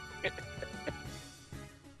 This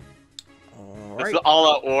Alright. is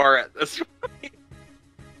all out war at this.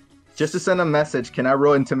 Just to send a message, can I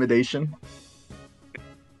roll intimidation?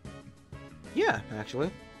 Yeah,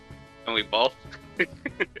 actually. And we both.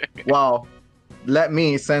 Well, let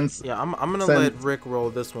me, since Yeah, I'm gonna Send- let Rick roll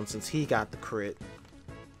this one since he got the crit.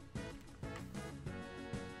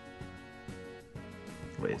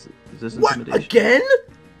 Wait, is this What? intimidation? Again?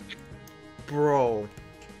 Bro.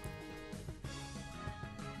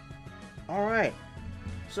 Alright.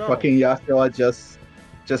 So Fucking Yashua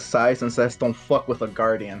just sighs and says, "Don't fuck with a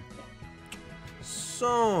guardian."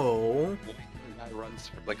 So That runs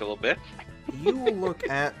for like a little bit. you look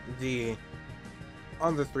at the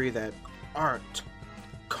other three that aren't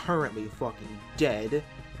currently fucking dead,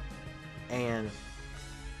 and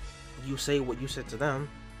you say what you said to them,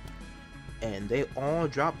 and they all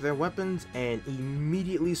drop their weapons and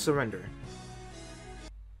immediately surrender.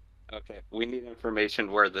 Okay, we need information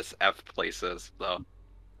where this F place is, though.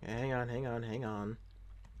 Hang on.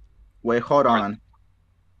 Wait, hold on.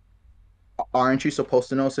 Aren't you supposed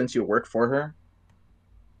to know since you work for her?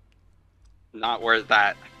 Not where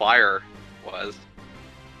that flyer was.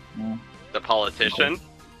 No. The politician.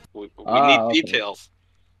 We Ah, need okay. details.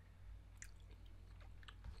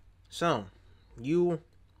 So,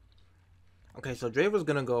 okay, so Dreyva's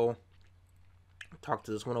gonna go talk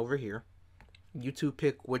to this one over here. You two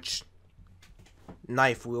pick which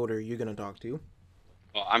knife wielder you're gonna talk to.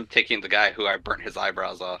 Well, I'm taking the guy who I burnt his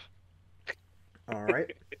eyebrows off.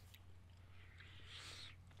 Alright.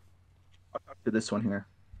 To this one here.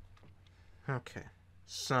 Okay,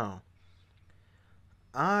 so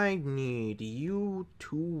I need you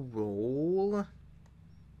to roll.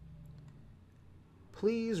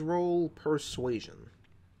 Please roll persuasion.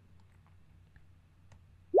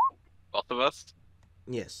 Both of us?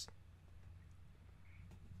 Yes.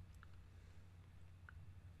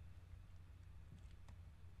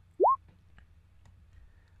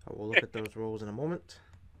 I will look at those rolls in a moment.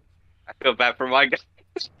 I feel bad for my guy.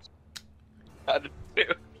 How to do?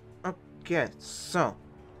 Okay, so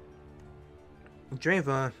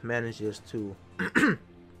Dreyva manages to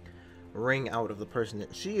ring out of the person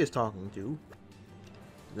that she is talking to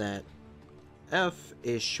that F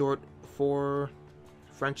is short for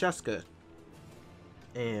Francesca,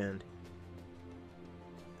 and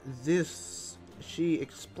she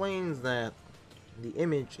explains that the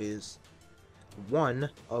image is one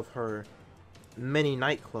of her many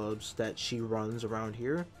nightclubs that she runs around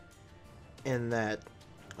here, and that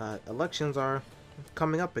elections are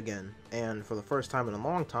coming up again, and for the first time in a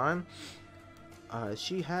long time,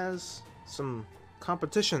 she has some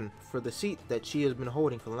competition for the seat that she has been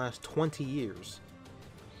holding for the last 20 years.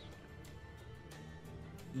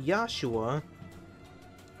 Yashua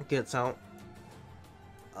gets out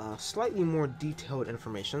slightly more detailed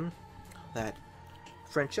information that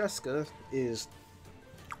Francesca is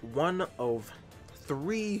one of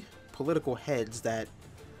 3 political heads that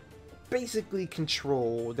basically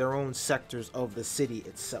control their own sectors of the city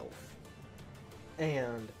itself.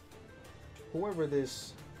 And whoever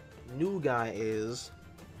this new guy is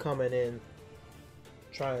coming in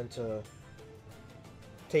trying to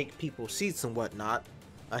take people's seats and whatnot,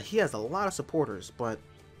 he has a lot of supporters, but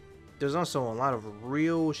there's also a lot of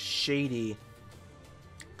real shady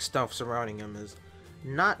stuff surrounding him is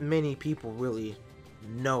not many people really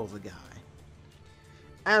know the guy.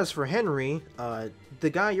 As for Henry, the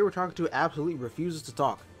guy you were talking to absolutely refuses to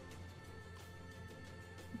talk.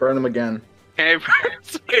 Burn him again. Can I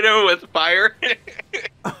persuade him with fire?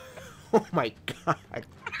 Oh my god.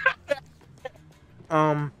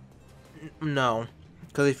 No.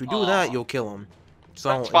 Because if you do that, you'll kill him. So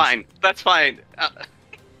That's fine. That's fine.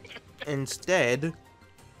 Instead,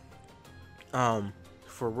 for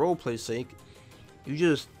roleplay's sake, you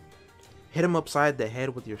just hit him upside the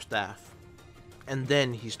head with your staff. And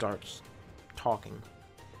then he starts talking.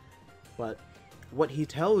 But what he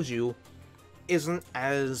tells you isn't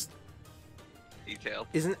as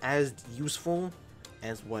useful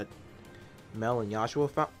as what Mel and Joshua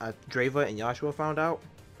found, Dreyva and Joshua found out,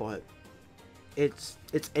 but it's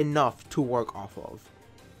enough to work off of.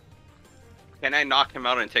 Can I knock him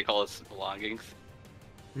out and take all his belongings?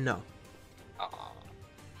 No.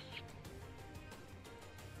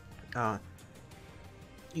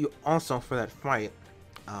 You also, for that fight,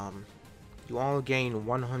 you all gain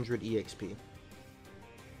 100 EXP.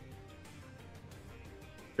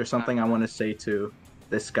 There's something I want to say to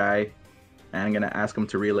this guy, and I'm gonna ask him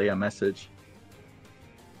to relay a message.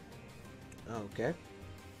 Okay.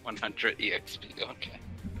 100 EXP, okay.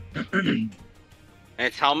 And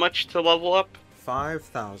it's how much to level up?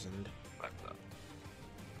 5,000.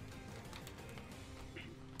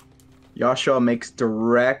 Joshua makes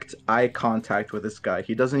direct eye contact with this guy.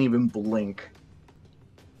 He doesn't even blink.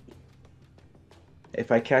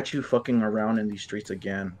 If I catch you fucking around in these streets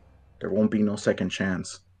again, there won't be no second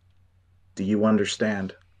chance. Do you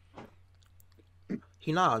understand?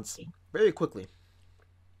 He nods very quickly.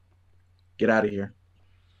 Get out of here.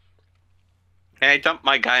 Can I dump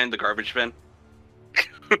my guy in the garbage bin?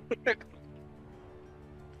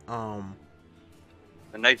 A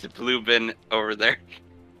nice blue bin over there.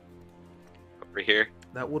 Over here.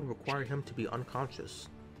 That would require him to be unconscious.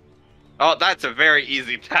 Oh, that's a very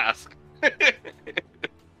easy task.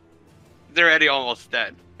 They're already almost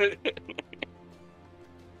dead. Let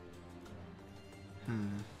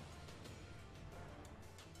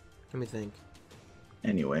me think.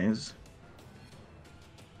 Anyways.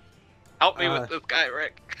 Help me with this guy,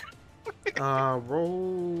 Rick.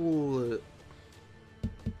 Roll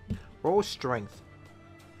strength.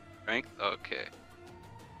 Strength? Okay.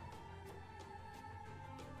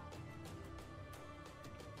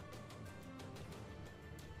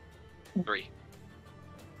 Three.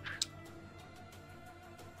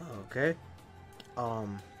 Okay.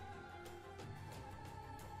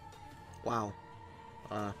 Wow.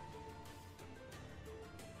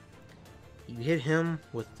 You hit him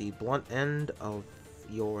with the blunt end of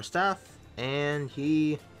your staff, and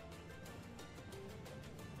he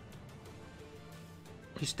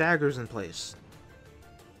staggers in place.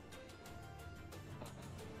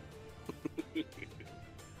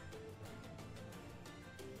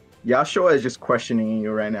 Joshua is just questioning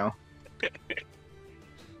you right now.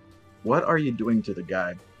 What are you doing to the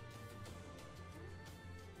guy?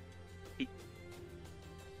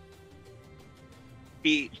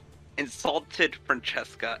 He insulted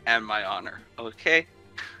Francesca and my honor, okay?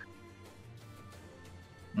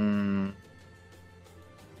 Can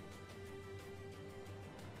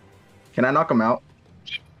I knock him out?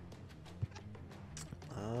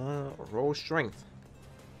 Roll strength.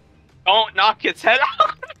 Don't knock his head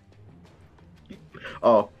off!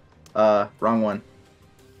 Oh, wrong one.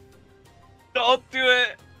 Don't do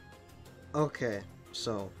it! Okay,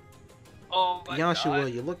 so Oh my Joshua,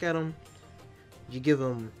 god. you look at him, you give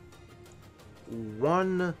him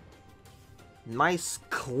one nice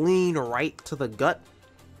clean right to the gut,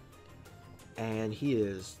 and he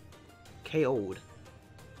is KO'd.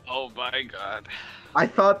 Oh my god. I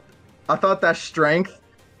thought that strength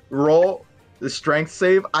roll, the strength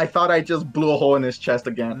save, I thought I just blew a hole in his chest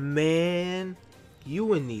again. Man,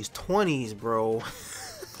 you in these 20s, bro.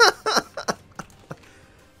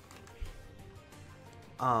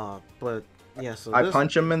 But yeah, so I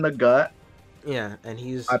punch him in the gut, yeah, and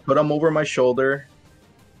he's I put him over my shoulder,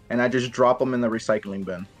 and I just drop him in the recycling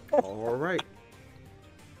bin. all right.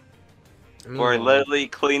 We're Meanwhile, literally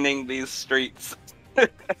cleaning these streets. the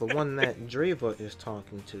one that Dreyva is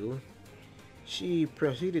talking to, she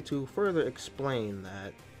proceeded to further explain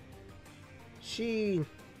that she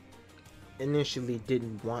initially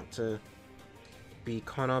didn't want to be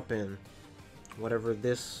caught up in whatever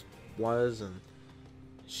this was, and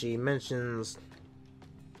she mentions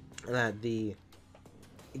that the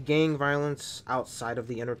gang violence outside of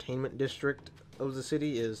the entertainment district of the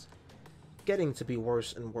city is getting to be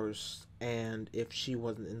worse and worse, and if she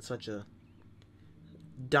wasn't in such a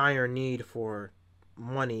dire need for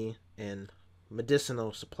money and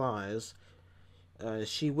medicinal supplies,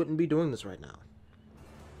 she wouldn't be doing this right now.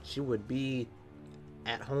 She would be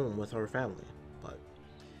at home with her family, but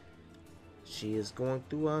she is going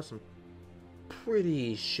through some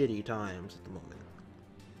pretty shitty times at the moment.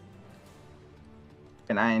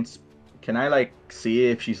 Can I like see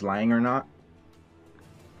if she's lying or not?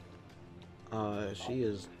 She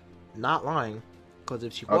is not lying, because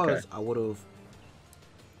if she Okay. was, I would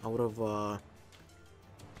have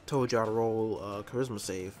told y'all to roll a charisma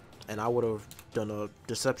save, and I would have done a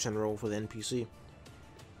deception roll for the NPC.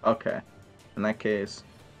 Okay. In that case. Is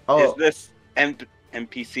Oh, this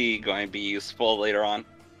NPC going to be useful later on?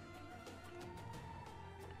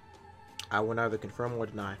 I will neither confirm or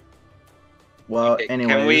deny. well, Okay, can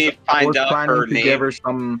anyways, we I was find out planning her to name? give her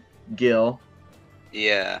some gil.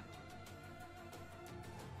 Yeah.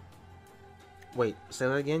 Wait, say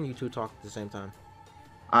that again? You two talked at the same time.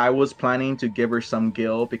 I was planning to give her some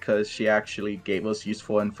gil because she actually gave us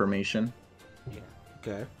useful information.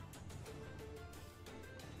 Okay.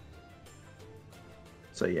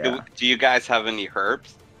 So yeah. Do you guys have any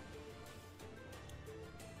herbs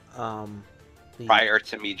The, prior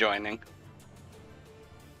to me joining?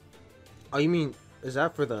 oh, you mean, is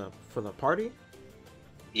that for the party?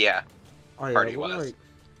 Yeah. Oh yeah, Party we're, was. like,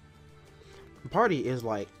 the party is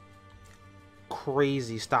like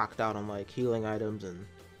crazy stocked out on like healing items and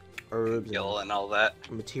herbs Gil and all that.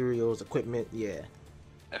 and materials, equipment. Yeah.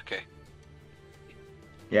 Okay.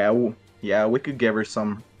 Yeah, we could give her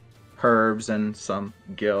some herbs and some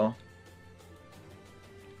gil.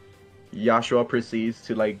 Yashua proceeds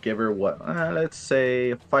to like give her what? Let's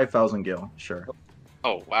say 5,000 gil. Sure.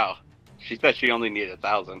 Oh wow. She said she only needed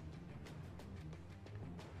 1,000.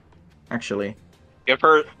 Actually, Give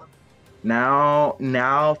her. now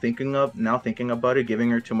thinking about it, giving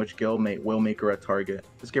her too much gil will make her a target.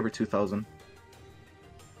 Let's give her 2,000.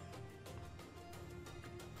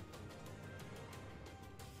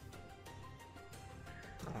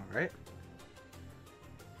 All right.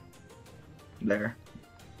 There.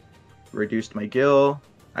 Reduced my gil.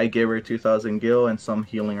 I gave her 2,000 gil and some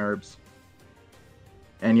healing herbs.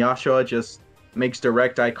 And Yashua just makes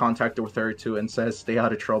direct eye contact with her too and says, "Stay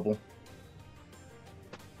out of trouble."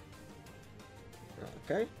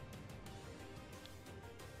 Okay.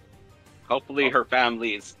 Hopefully her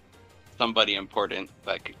family is somebody important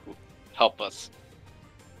that could help us.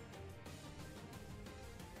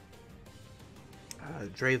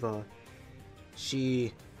 Dreyva,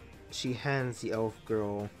 she hands the elf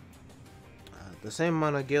girl the same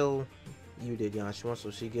amount of gil you did, Yashua, so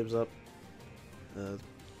she gives up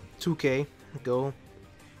 2k gil,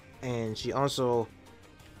 and she also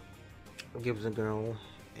gives the girl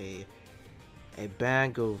a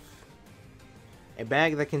bag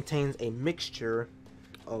that contains a mixture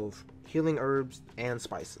of healing herbs and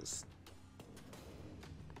spices.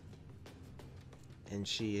 And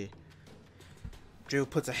Drew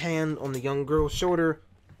puts a hand on the young girl's shoulder,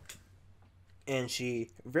 and she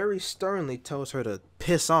very sternly tells her to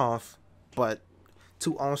piss off, but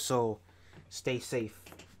to also stay safe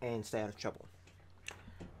and stay out of trouble.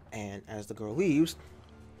 And as the girl leaves,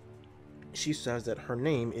 she says that her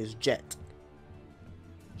name is Jet.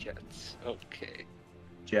 Jets. Okay.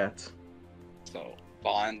 Jet. So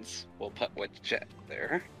bonds, we'll put with Jet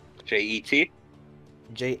there. Jet.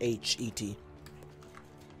 Jhet.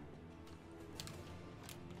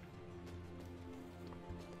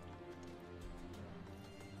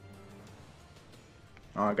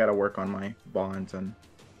 Oh, I gotta work on my bonds and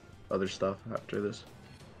other stuff after this.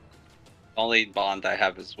 Only bond I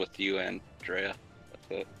have is with you and Drea.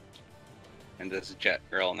 That's it. And this Jet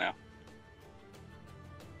girl now.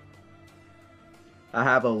 I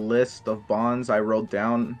have a list of bonds I wrote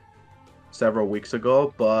down several weeks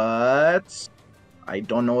ago, but I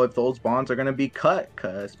don't know if those bonds are gonna be cut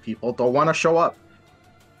because people don't want to show up.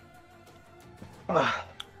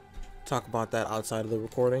 Talk about that outside of the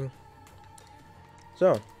recording.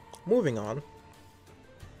 So, moving on.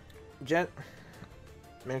 Jet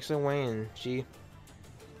makes her way and she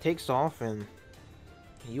takes off, and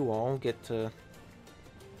you all get to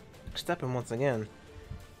step in once again,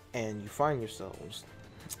 and you find yourselves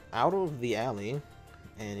out of the alley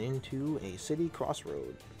and into a city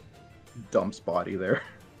crossroad. Dumps body there.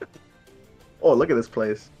 Oh, look at this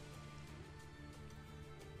place.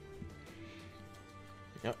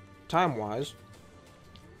 Yep. Time-wise,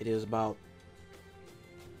 it is about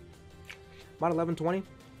 11:20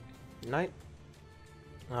 night.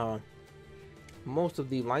 Most of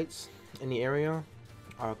the lights in the area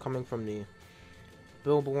are coming from the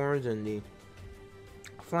billboards and the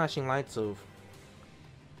flashing lights of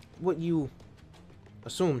what you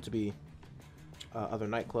assume to be other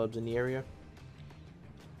nightclubs in the area.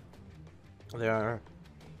 The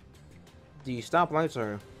stoplights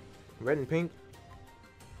are red and pink.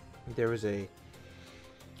 There is a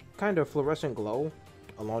kind of fluorescent glow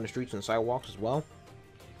along the streets and sidewalks as well.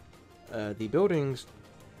 The buildings,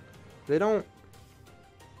 they don't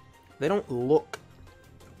look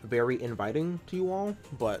very inviting to you all,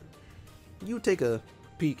 but you take a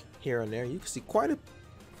peek here and there, you can see quite a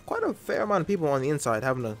fair amount of people on the inside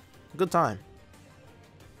having a good time.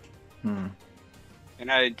 Can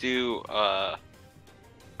I do a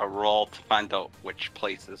roll to find out which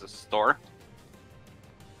place is a store?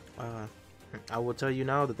 I will tell you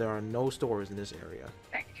now that there are no stores in this area.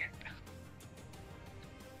 Thank you.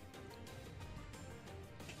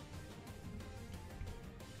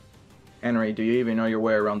 Henry, do you even know your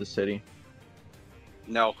way around the city?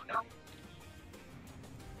 No.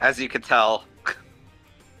 As you can tell,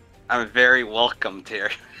 I'm very welcomed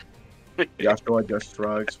here. Joshua just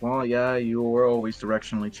shrugs. Well, yeah, you were always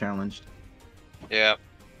directionally challenged. Yeah.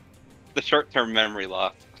 The short-term memory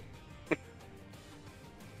loss.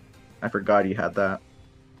 I forgot you had that.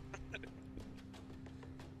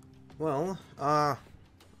 Well,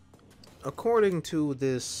 according to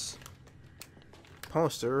this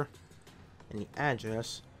poster and the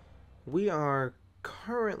address, we are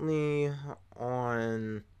currently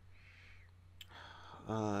on,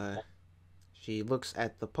 she looks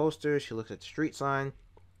at the poster, she looks at the street sign.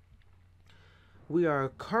 We are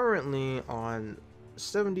currently on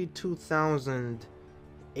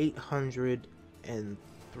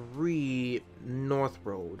 72,803 North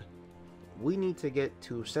Road. We need to get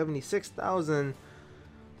to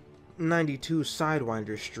 76,092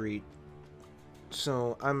 Sidewinder Street.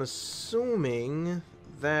 So I'm assuming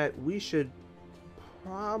that we should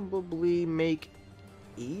probably make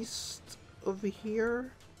east of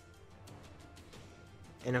here.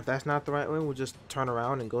 And if that's not the right way, we'll just turn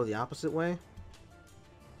around and go the opposite way.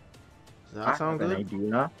 Does that sound good? I have an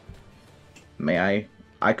idea. May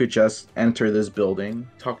I could just enter this building,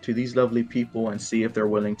 talk to these lovely people, and see if they're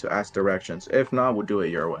willing to ask directions. If not, we'll do it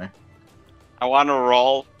your way. I want to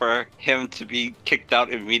roll for him to be kicked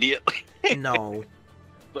out immediately. No.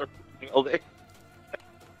 Building.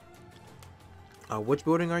 Which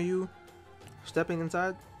building are you stepping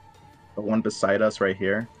inside? The one beside us right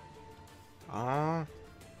here.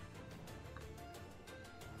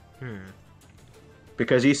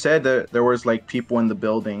 Because he said that there was like people in the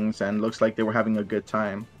buildings and looks like they were having a good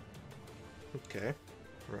time. Okay.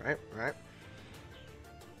 Right.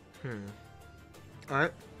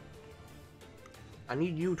 Alright. I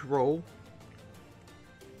need you to roll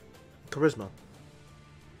charisma.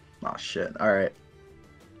 Oh shit. Alright.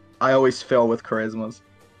 I always fail with charismas.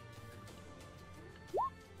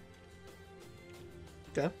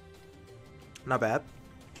 Okay. Not bad.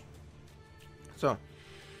 So,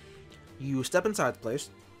 you step inside the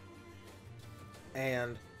place,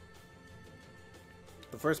 and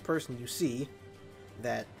the first person you see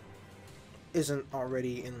that isn't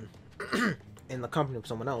already in in the company of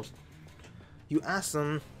someone else, you ask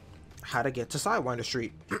them how to get to Sidewinder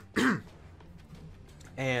Street.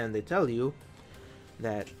 And they tell you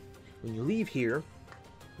that when you leave here,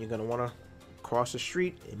 you're going to want to cross the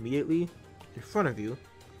street immediately in front of you,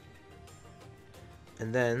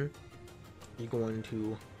 and then you're going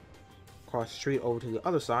to cross the street over to the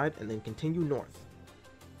other side and then continue north.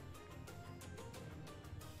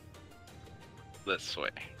 This way.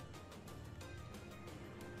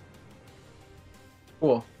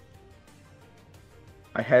 Cool.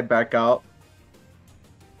 I head back out,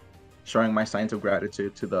 showing my signs of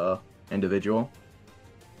gratitude to the individual.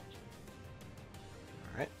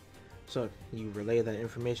 Alright. So, you relay that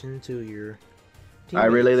information to your teammates. I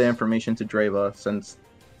relay the information to Dreyva since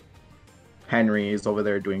Henry is over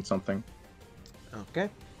there doing something. Okay.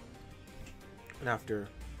 And after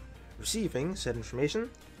receiving said information,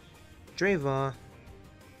 Dreyva,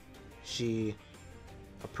 she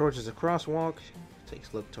approaches a crosswalk,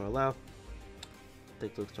 takes a look to her left,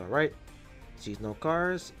 takes a look to her right, sees no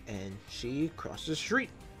cars, and she crosses the street.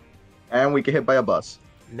 And we get hit by a bus.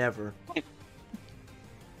 Never.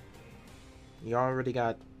 You already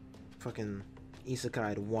got fucking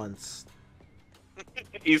isekai'd once.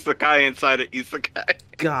 Isekai inside of Isekai.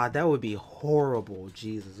 God, that would be horrible.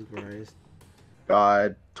 Jesus Christ.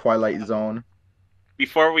 God, Twilight Zone.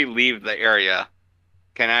 Before we leave the area,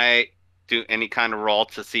 can I do any kind of roll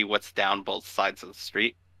to see what's down both sides of the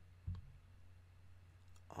street?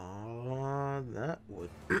 That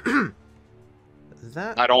would...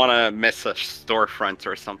 that... I don't want to miss a storefront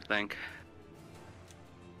or something.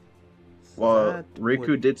 Well, that Riku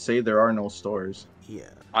would- did say there are no stores.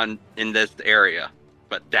 Yeah. In this area,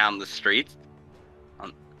 but down the street.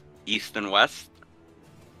 east and west.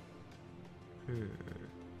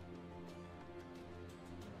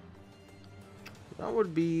 That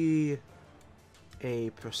would be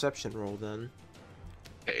a perception roll then.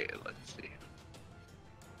 Okay, let's see.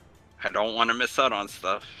 I don't want to miss out on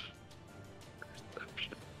stuff.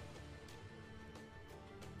 Perception.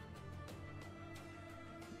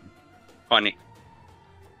 20.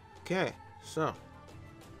 Okay, so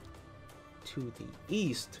to the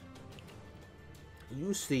east,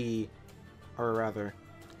 you see, or rather,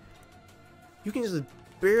 you can just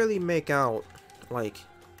barely make out like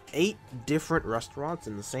 8 different restaurants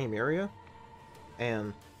in the same area,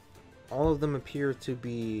 and all of them appear to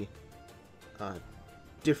be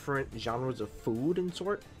different genres of food and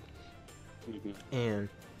sort. And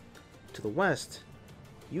to the west,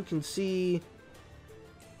 you can see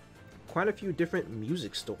quite a few different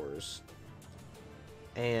music stores,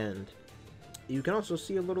 and you can also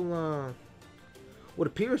see a little what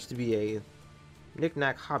appears to be a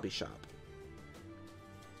knick-knack hobby shop.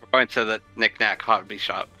 We're going to the knick-knack hobby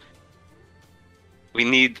shop. We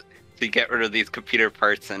need to get rid of these computer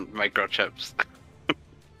parts and microchips.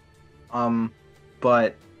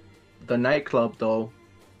 But the nightclub though.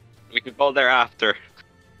 We could go there after.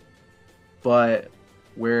 But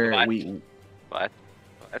where What? What?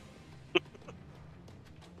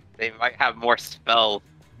 They might have more spells.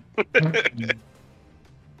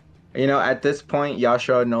 You know, at this point,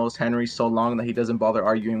 Yasha knows Henry so long that he doesn't bother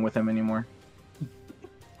arguing with him anymore.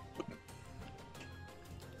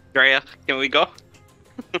 Dreyva, can we go?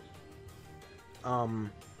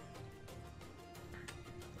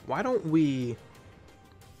 Why don't we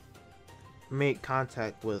make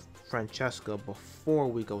contact with Francesca before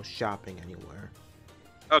we go shopping anywhere?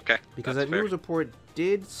 Okay. Because that's that news report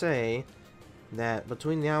did say that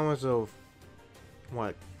between the hours of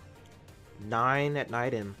 9 at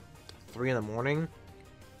night and 3 in the morning,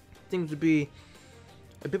 things would be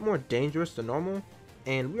a bit more dangerous than normal.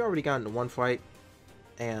 And we already got into one fight,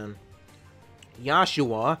 and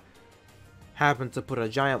Yashua happened to put a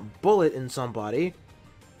giant bullet in somebody.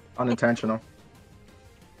 Unintentional.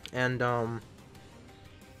 And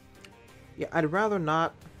yeah, I'd rather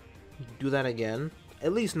not do that again.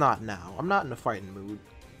 At least not now. I'm not in a fighting mood.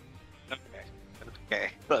 Okay,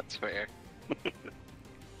 that's fair.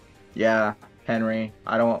 Yeah, Henry.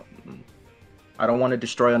 I don't want to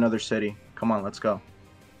destroy another city. Come on, let's go.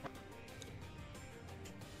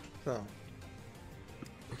 So,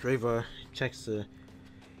 Dreyva checks the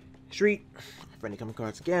street for any coming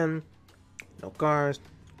cars again. No cars.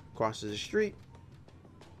 Crosses the street.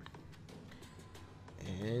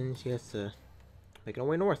 And she has to make her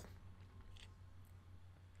way north.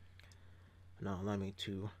 Now allow me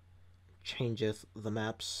to change the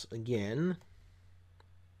maps again.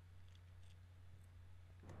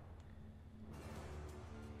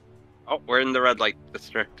 Oh, we're in the red light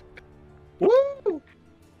district. Woo!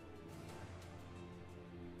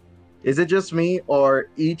 Is it just me, or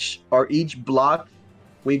each block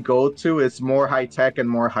we go to is more high tech and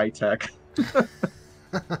more high tech?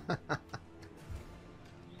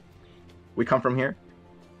 We come from here?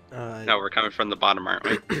 No, we're coming from the bottom, aren't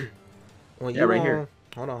we? Well, Yeah, right here.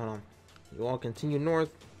 Hold on. You all continue north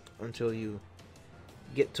until you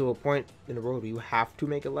get to a point in the road where you have to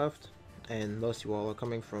make a left, and most of you all are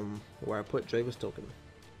coming from where I put Dreyva's token.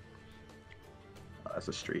 Oh, that's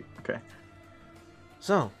a street. Okay.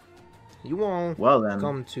 So, you all Well then.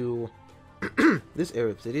 come to this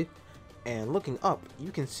area of the city, and looking up,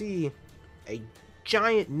 you can see a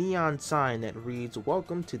giant neon sign that reads,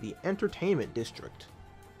 "Welcome to the Entertainment District."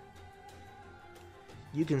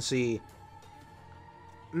 You can see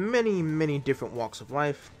many different walks of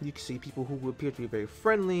life. You can see people who appear to be very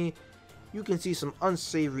friendly. You can see some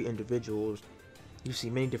unsavory individuals. You see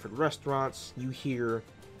many different restaurants. You hear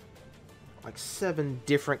like 7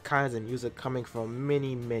 different kinds of music coming from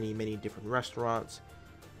many different restaurants.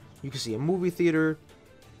 You can see a movie theater.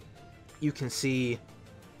 You can see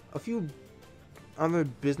a few other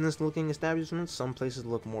business looking establishments. Some places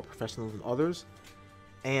look more professional than others.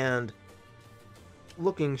 And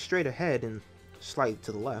looking straight ahead and slightly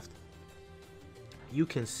to the left, you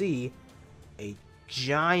can see a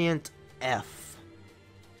giant F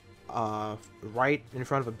right in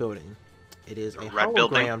front of a building. It is a red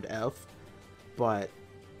building? hologrammed F, but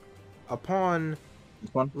upon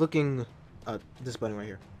This one? looking this building right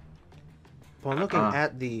here, upon looking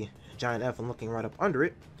at the giant F and looking right up under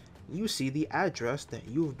it, you see the address that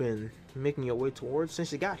you've been making your way towards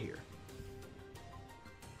since you got here.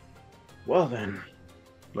 Well then.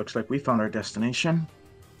 Looks like we found our destination.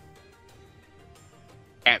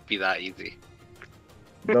 Can't be that easy.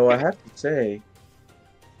 Though I have to say,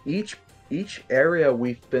 each each area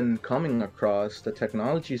we've been coming across, the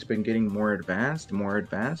technology's been getting more advanced, and more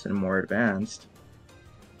advanced.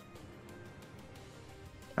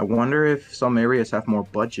 I wonder if some areas have more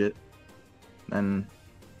budget than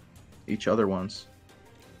each other ones.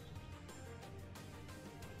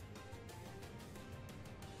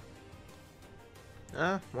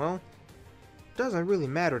 Well, doesn't really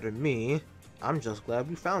matter to me. I'm just glad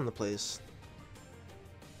we found the place.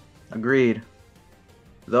 Agreed.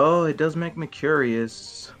 Though it does make me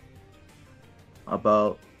curious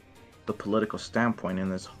about the political standpoint in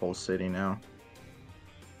this whole city now.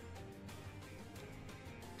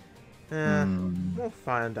 We'll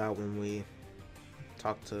find out when we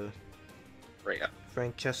talk to Right.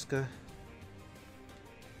 Francesca.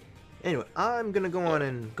 Anyway, I'm gonna go on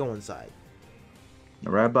and go inside.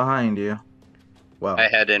 Right behind you. Well, I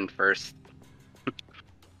head in first.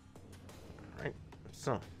 Alright,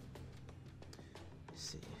 so. Let's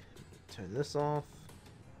see. Turn this off.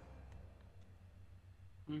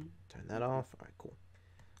 Turn that off. Alright, cool.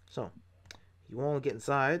 So, you all get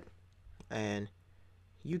inside, and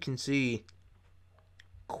you can see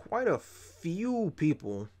quite a few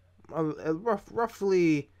people.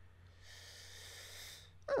 Roughly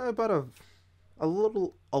about a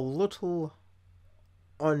little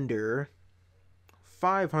under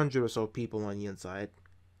 500 or so people on the inside,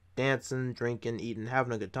 dancing, drinking, eating,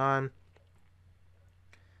 having a good time.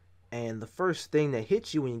 And the first thing that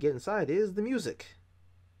hits you when you get inside is the music.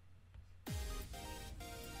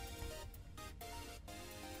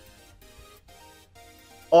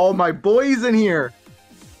 oh, my boy's in here.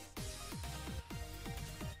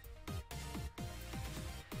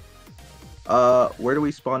 Where do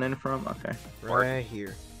we spawn in from? Okay. Right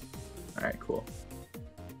here. Alright, cool.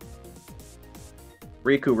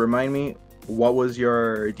 Riku, remind me, what was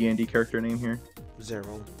your D&D character name here?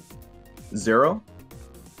 Zero. Zero?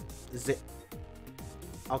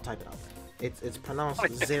 I'll type it out. It's pronounced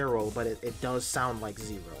zero, but it does sound like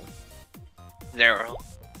zero. Zero.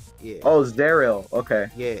 Yeah. Oh, Zero. Okay.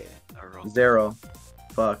 Yeah. Zero.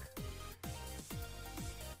 Fuck.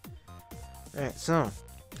 Alright, so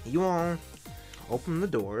you all open the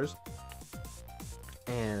doors,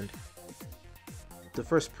 and the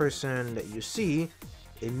first person that you see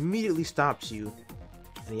immediately stops you,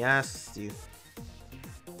 and he asks you,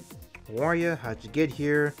 "Who are you? How'd you get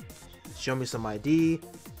here? Show me some ID."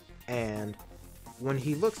 And when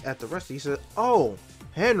he looks at the rest of you, he says, "Oh,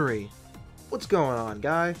 Henry, what's going on,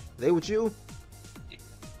 guy? They with you?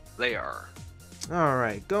 They are.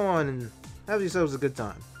 Alright, go on and have yourselves a good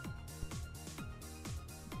time."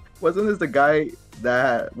 Wasn't this the guy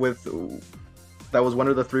that was one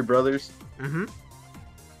of the three brothers? Mm-hmm.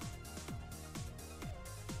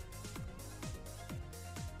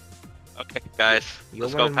 Okay, guys. You'll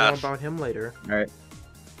Let's go learn more past. about him later. Alright.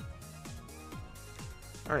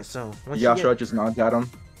 Alright, so once Yashua just nods at him.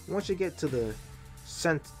 once you get to the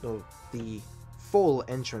the full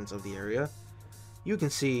entrance of the area, you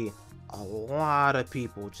can see a lot of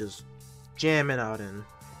people just jamming out and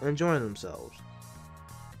enjoying themselves.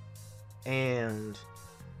 And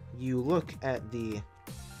you look at the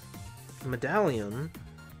medallion,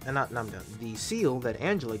 and not medallion, the seal that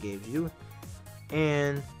Angela gave you,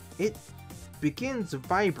 and it begins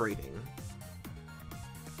vibrating.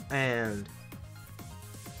 And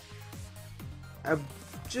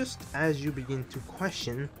just as you begin to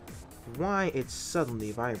question why it's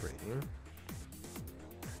suddenly vibrating,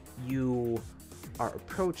 you are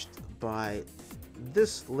approached by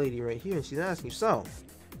this lady right here, and she's asking you, "So,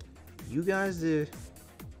 you guys the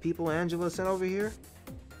people Angela sent over here?"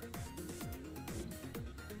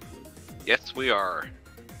 Yes, we are.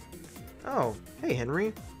 "Oh, hey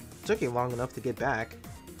Henry. Took you long enough to get back.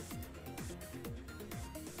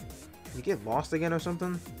 You get lost again or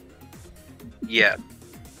something?" Yeah.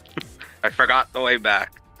 I forgot the way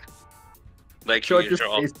back. Like Show your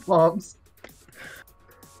usual. face bumps.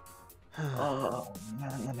 Oh,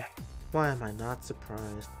 man. Why am I not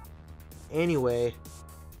surprised? Anyway,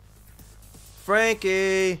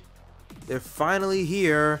 Frankie, they're finally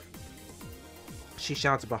here. She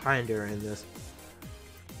shouts behind her, and this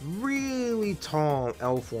really tall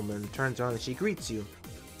elf woman turns around and she greets you.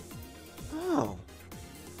 "Oh,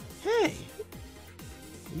 hey,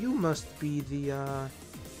 you must be the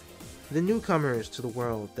newcomers to the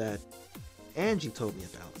world that Angie told me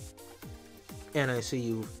about. And I see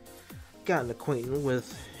you've gotten acquainted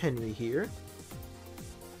with Henry here.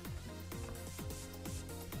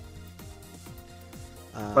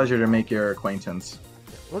 Pleasure to make your acquaintance.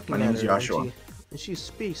 Looking My at name is her, Joshua. and she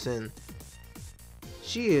speaks, and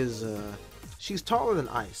she's taller than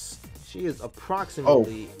ice. She is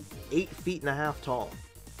approximately 8.5 feet tall.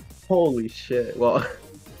 Holy shit. Well,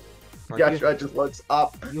 Like, Joshua just looks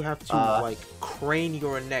up. you have to like crane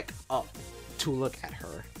your neck up to look at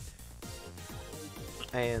her.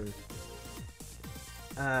 And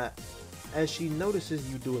as she notices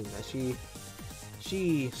you doing that,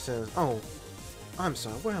 she says, "Oh, I'm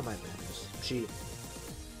sorry, where are my manners?" She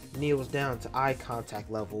kneels down to eye contact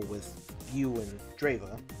level with you and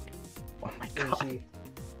Dreyva. Oh my And god. she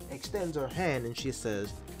extends her hand and she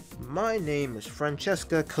says, "My name is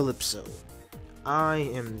Francesca Calypso. I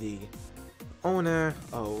am the owner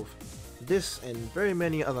of this and very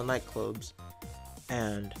many other nightclubs,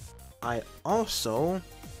 and I also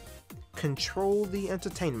control the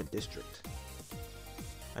entertainment district.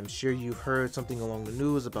 I'm sure you've heard something along the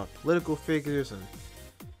news about political figures and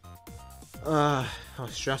how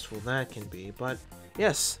stressful that can be, but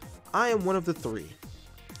yes, I am one of the three.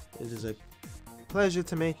 It is a pleasure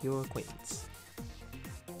to make your acquaintance."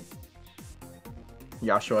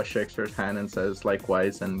 Joshua shakes her hand and says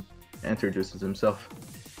likewise and introduces himself.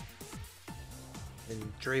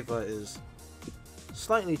 And Dreyva is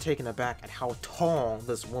slightly taken aback at how tall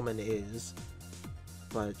this woman is,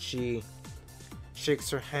 but she shakes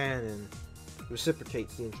her hand and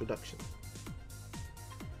reciprocates the introduction.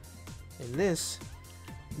 And this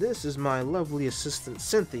is my lovely assistant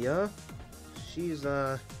Cynthia. She's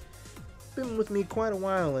been with me quite a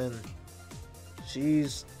while, and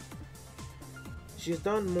she's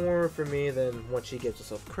done more for me than what she gives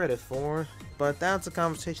herself credit for, but that's a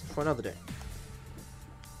conversation for another day.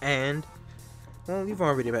 And, well, you've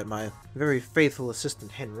already met my very faithful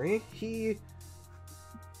assistant Henry. He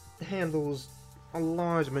handles a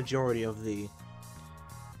large majority of the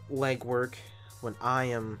legwork when I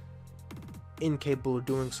am incapable of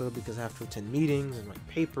doing so because I have to attend meetings and write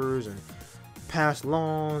papers and pass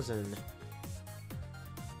laws and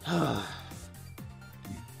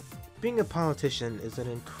being a politician is an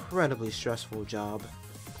incredibly stressful job.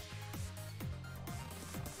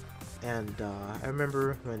 And I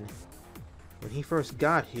remember when he first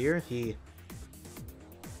got here,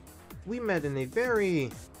 we met in a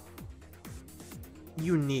very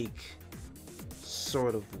unique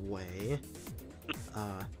sort of way.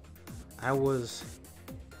 I was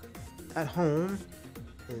at home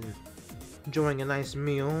and enjoying a nice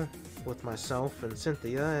meal with myself and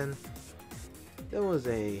Cynthia, and there was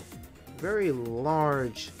a very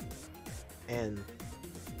large and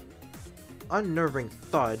unnerving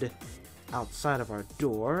thud outside of our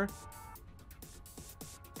door,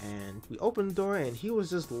 and we opened the door and he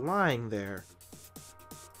was just lying there,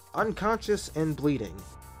 unconscious and bleeding.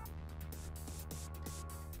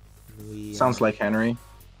 Sounds like Henry.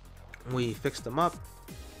 We fixed him up,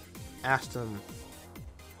 asked him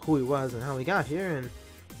who he was and how he got here, and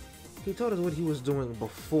he told us what he was doing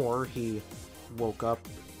before he woke up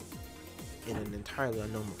in an entirely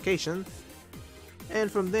unknown location.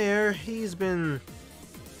 And from there, he's been,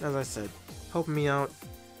 as I said, helping me out,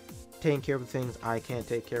 taking care of the things I can't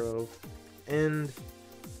take care of. And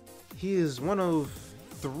he is one of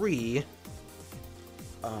 3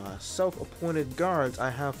 self-appointed guards I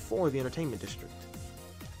have for the entertainment district.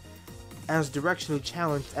 As directionally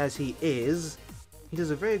challenged as he is, he does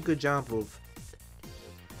a very good job of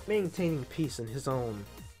maintaining peace in his own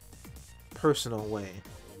personal way.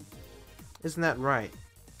 Isn't that right?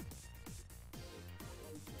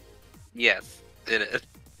 Yes, it is.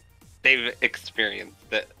 They've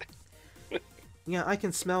experienced it. Yeah, I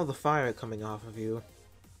can smell the fire coming off of you.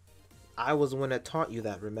 I was the one that taught you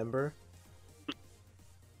that, remember?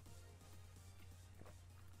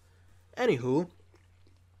 Anywho,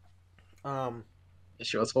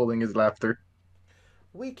 She was holding his laughter.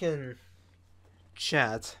 we can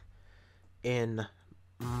chat in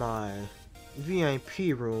my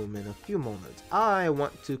VIP room in a few moments. I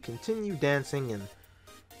want to continue dancing and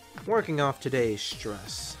working off today's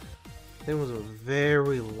stress. It was a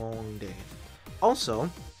very long day. Also,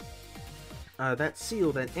 that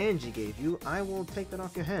seal that Angie gave you, I will take that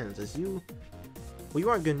off your hands, as you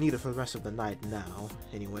aren't gonna need it for the rest of the night now,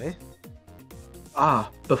 anyway.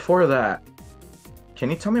 Before that, can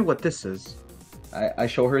you tell me what this is? I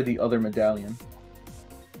show her the other medallion.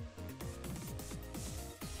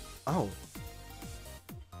 Oh.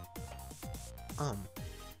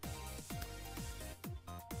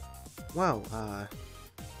 Well,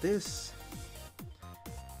 this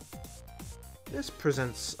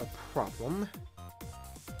presents a problem.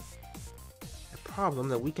 A problem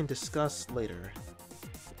that we can discuss later.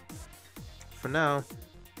 For now,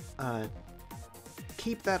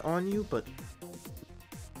 keep that on you, but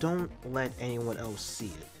don't let anyone else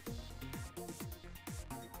see it.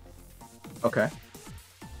 Okay.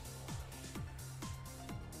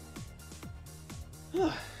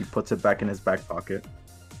 He puts it back in his back pocket.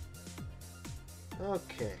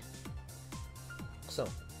 Okay. So,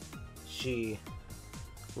 she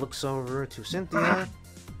looks over to Cynthia,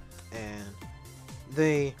 and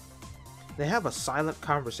they have a silent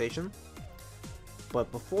conversation.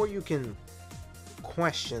 But before you can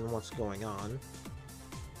question what's going on,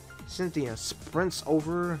 Cynthia sprints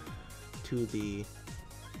over to the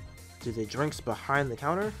drinks behind the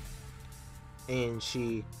counter, and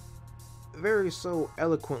she very so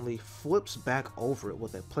eloquently flips back over it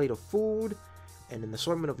with a plate of food and an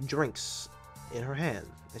assortment of drinks in her hand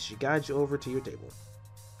as she guides you over to your table.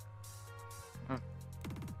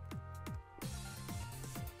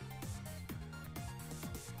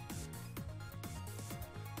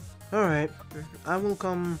 Alright, I will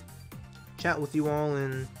come chat with you all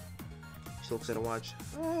in... She looks at a watch.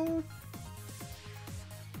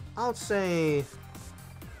 I'll say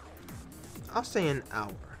an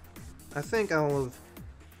hour. I think I'll have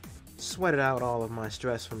sweated out all of my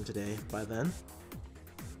stress from today by then.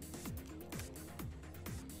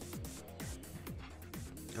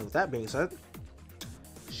 And with that being said,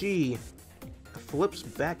 she flips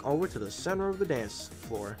back over to the center of the dance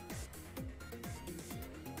floor.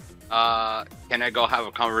 Can I go have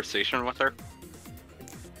a conversation with her?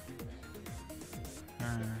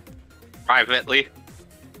 Privately?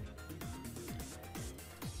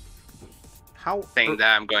 How? Saying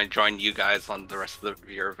that I'm going to join you guys on the rest of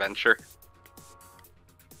your adventure.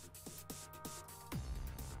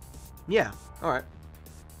 Yeah, alright.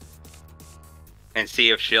 And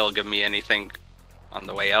see if she'll give me anything on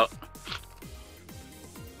the way out.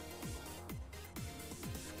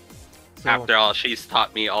 So, After all, she's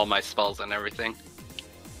taught me all my spells and everything.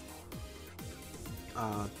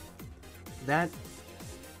 that...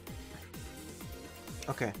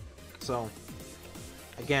 Okay, so...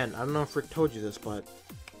 Again, I don't know if Rick told you this, but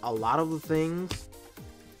a lot of the things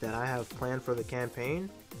that I have planned for the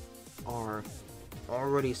campaign are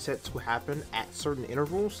already set to happen at certain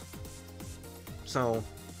intervals. So,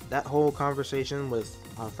 that whole conversation with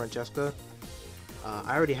Francesca,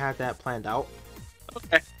 I already had that planned out.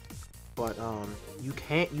 Okay. But you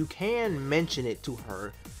can mention it to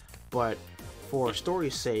her, but for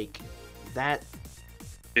story's sake, that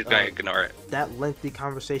She's gonna ignore it. that lengthy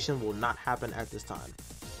conversation will not happen at this time.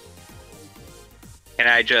 Can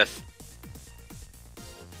I just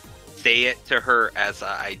say it to her as an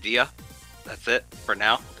idea? That's it for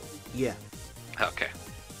now? Yeah. Okay.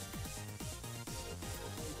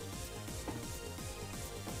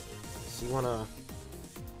 So you wanna?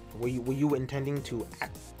 Were you intending to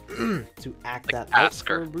act to act Like, that out ask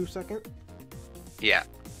her. for a brief second? Yeah.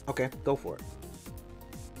 Okay, go for it.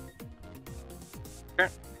 Sure.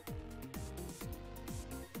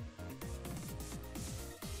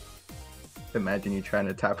 Imagine you trying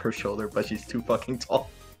to tap her shoulder, but she's too fucking tall.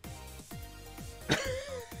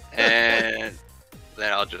 And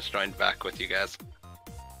then I'll just join back with you guys.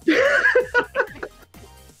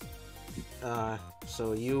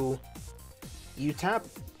 So you tap,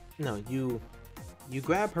 no, you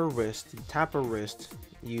grab her wrist, you tap her wrist,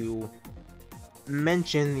 you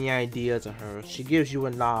mention the idea to her. She gives you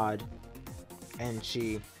a nod, and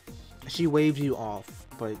she waves you off,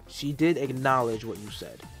 but she did acknowledge what you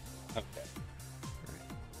said. Okay.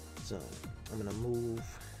 So I'm gonna move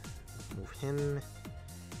him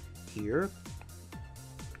here,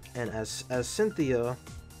 and as Cynthia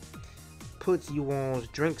puts you all's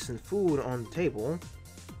drinks and food on the table,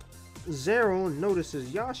 Zero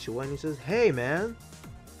notices Joshua and he says, "Hey man,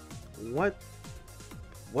 what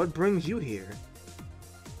brings you here?"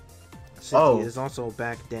 Cynthia is also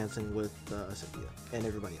back dancing with Cynthia and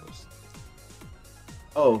everybody else.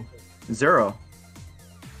 Oh, Zero.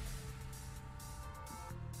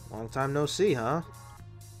 Long time no see, huh?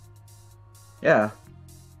 Yeah.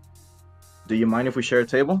 Do you mind if we share a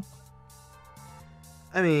table?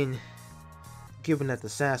 I mean, given that the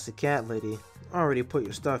sassy cat lady already put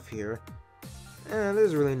your stuff here,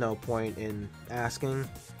 there's really no point in asking.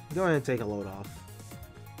 Go ahead and take a load off.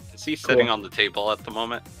 Is he sitting on the table at the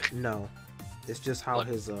moment? No, it's just how Look.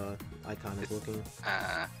 his icon is looking.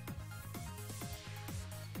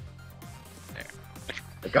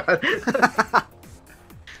 God.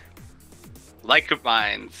 Like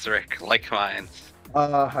minds, Rick. Like minds.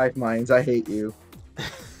 Hive minds, I hate you.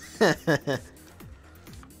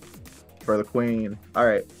 For the queen.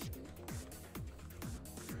 Alright.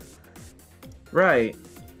 Right.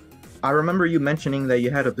 I remember you mentioning that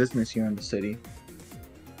you had a business here in the city.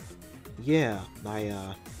 Yeah,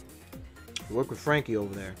 I work with Frankie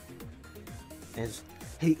over there, and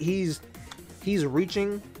he's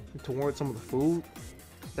reaching towards some of the food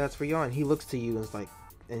that's for y'all, and he looks to you and is like,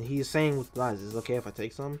 and he's saying with his eyes, "Is it okay if I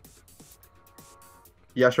take some?"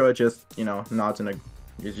 Yashua just, nods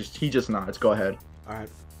he just nods. Go ahead. All right.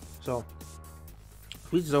 So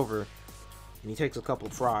he reaches over and he takes a couple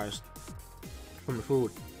of fries from the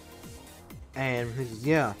food, and he says,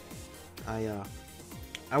 "Yeah, I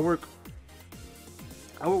work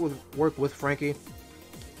with Frankie,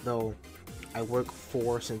 though I work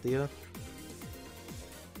for Cynthia.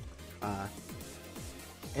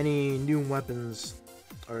 Any new weapons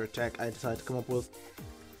or tech I decide to come up with,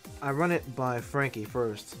 I run it by Frankie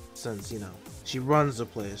first, since, she runs the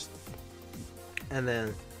place. And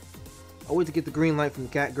then I wait to get the green light from the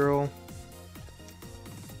cat girl,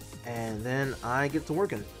 and then I get to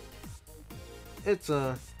working. It's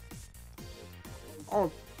all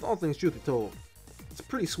things truth be told, it's a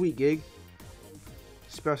pretty sweet gig,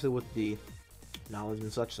 especially with the knowledge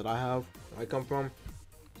and such that I have, where I come from.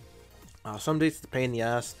 Some days it's a pain in the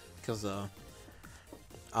ass, because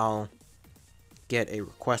I'll get a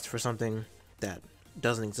request for something that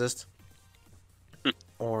doesn't exist,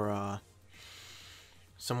 or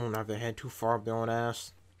someone have their head too far up their own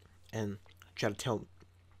ass and try to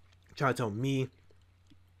tell me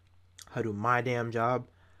how to do my damn job.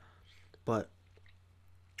 But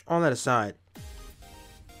all that aside,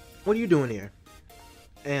 what are you doing here?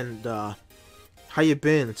 And how you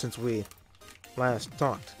been since we last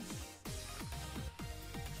talked?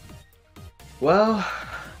 Well,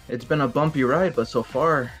 it's been a bumpy ride, but so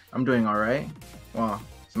far I'm doing all right. Well,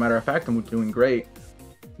 as a matter of fact, I'm doing great.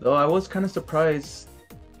 Though I was kind of surprised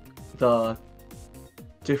the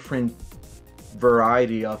different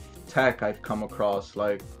variety of tech I've come across.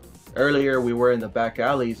 Like earlier we were in the back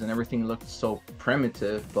alleys and everything looked so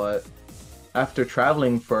primitive, but after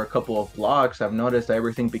traveling for a couple of blocks, I've noticed that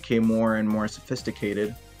everything became more and more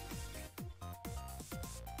sophisticated.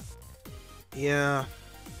 Yeah,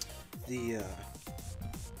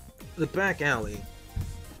 the back alley,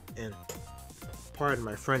 and pardon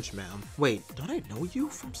my French, ma'am. Wait, don't I know you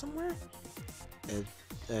from somewhere?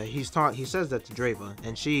 He says that to Dreyva,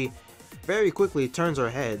 and she very quickly turns her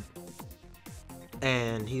head,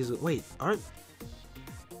 and he's, wait, aren't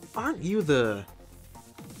you the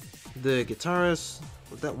guitarist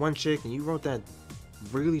with that one chick, and you wrote that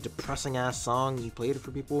really depressing ass song, you played it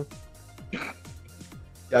for people?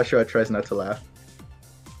 Joshua tries not to laugh.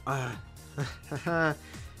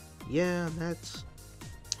 Yeah,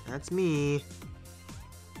 that's me.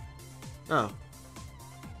 Oh.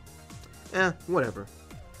 Whatever.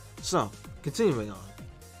 So, continuing on.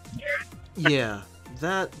 Yeah,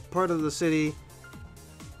 that part of the city,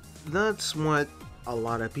 that's what a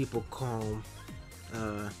lot of people call,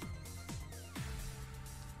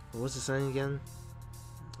 what's the saying again?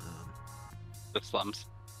 The slums.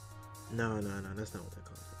 No, that's not what they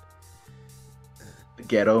call it. The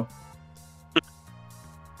ghetto.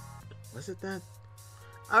 Was it that?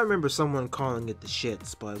 I remember someone calling it the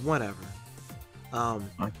shits, but whatever. I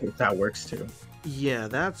think that works too. Yeah,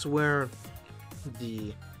 that's where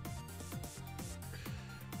the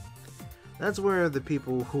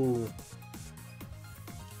people who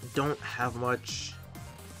don't have much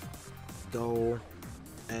go,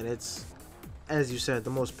 and it's, as you said, the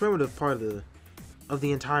most primitive part of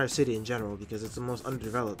the entire city in general, because it's the most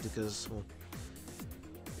underdeveloped, because, well,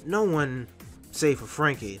 no one, save for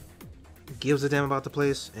Frankie, gives a damn about the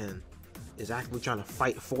place and is actively trying to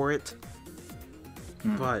fight for it.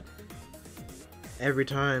 But every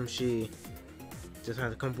time she just had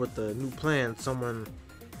to come up with a new plan, someone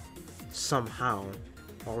somehow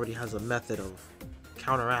already has a method of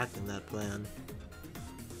counteracting that plan,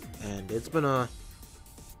 and it's been a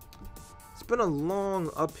long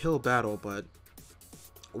uphill battle, but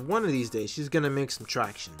one of these days she's gonna make some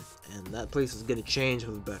traction, and that place is gonna change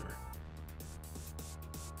for the better.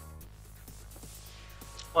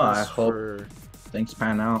 Well, I hope things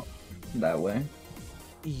pan out that way.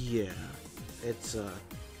 Yeah, it's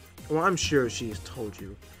well, I'm sure she's told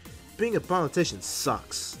you, being a politician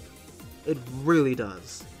sucks. It really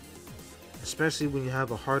does, especially when you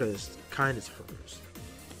have a heart as kind as hers.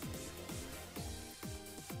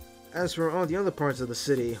 As for all the other parts of the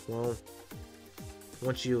city, well,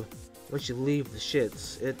 once you leave the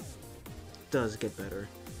shits, it does get better.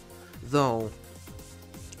 Though,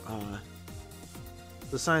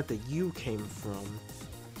 the side that you came from,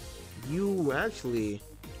 you actually...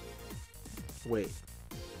 Wait,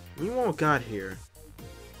 you all got here.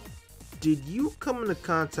 Did you come into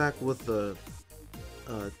contact with the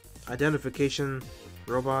identification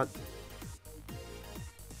robot?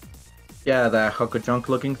 Yeah, that huckajunk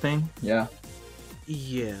looking thing? Yeah.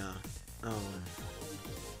 Yeah.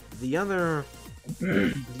 The other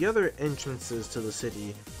entrances to the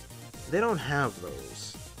city, they don't have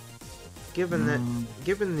those. Given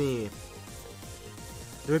the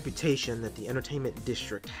reputation that the entertainment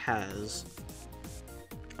district has,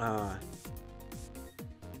 one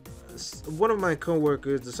of my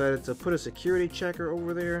coworkers decided to put a security checker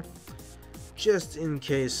over there, just in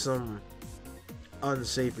case some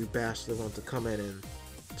unsavory bastard wants to come in and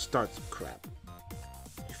start some crap.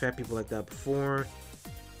 We've had people like that before,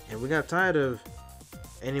 and we got tired of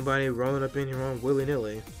anybody rolling up in here on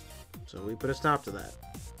willy-nilly, so we put a stop to that.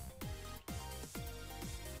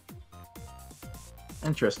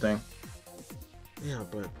 Interesting. Yeah,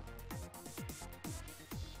 but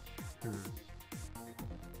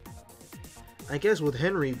I guess with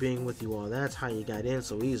Henry being with you all, that's how you got in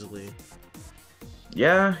so easily.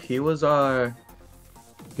 Yeah, he was our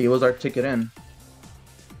ticket in.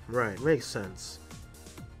 Right, makes sense.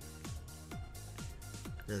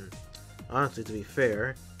 And honestly, to be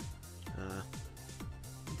fair,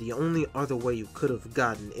 the only other way you could have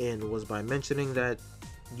gotten in was by mentioning that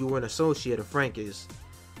you were an associate of Frankie's.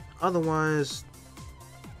 Otherwise,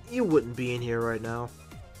 you wouldn't be in here right now.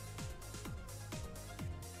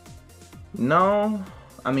 No,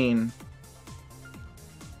 I mean,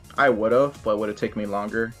 I would have, but it would have taken me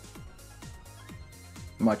longer.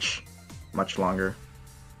 Much longer.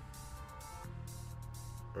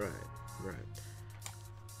 Right.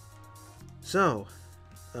 So,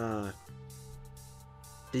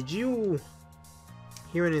 did you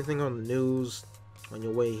hear anything on the news on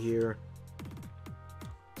your way here?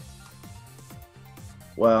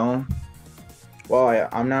 Well,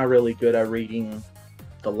 I'm not really good at reading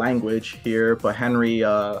the language here, but Henry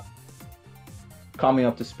caught me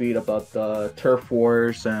up to speed about the turf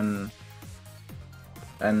wars and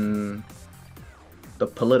the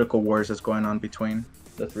political wars that's going on between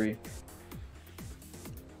the three.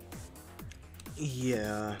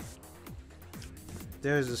 Yeah.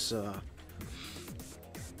 There's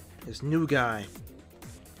this new guy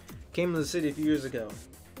came to the city a few years ago.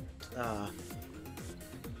 I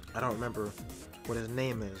don't remember what his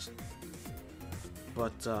name is,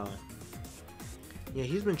 but yeah,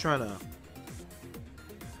 he's been trying to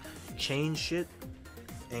change shit,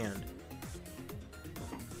 and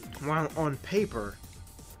while on paper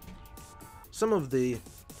some of the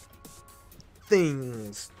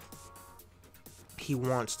things he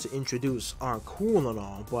wants to introduce are cool and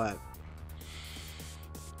all, but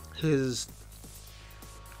his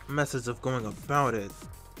methods of going about it,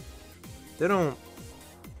 they don't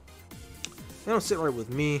sit right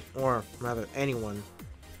with me, or rather anyone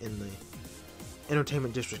in the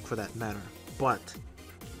entertainment district for that matter. But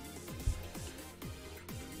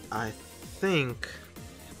I think,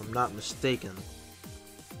 if I'm not mistaken,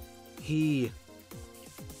 he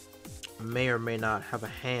may or may not have a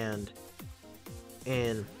hand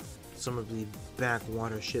in some of the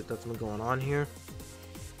backwater shit that's been going on here.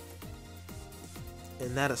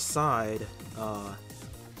 And that aside,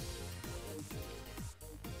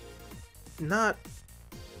 not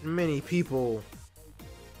many people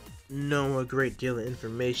know a great deal of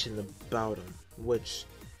information about him, which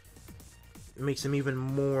makes him even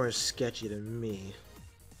more sketchy to me.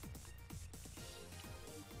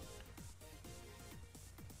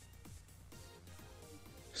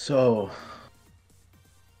 So,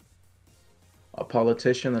 a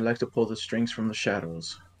politician that likes to pull the strings from the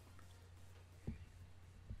shadows.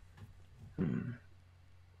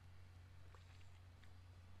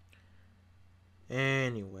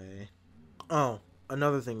 Anyway, oh,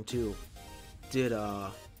 another thing too. Did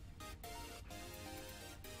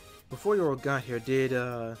before you all got here, did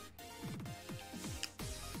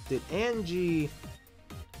Angie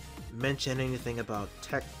mention anything about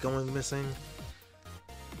Tech going missing?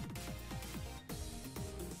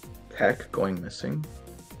 Tech going missing?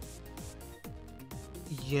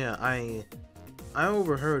 Yeah, I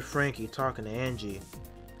overheard Frankie talking to Angie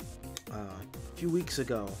a few weeks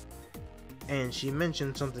ago, and she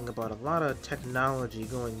mentioned something about a lot of technology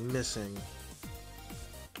going missing.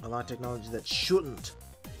 A lot of technology that shouldn't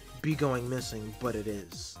be going missing, but it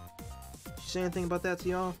is. Did she say anything about that to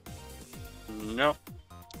y'all? No.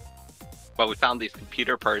 But we found these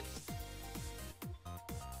computer parts.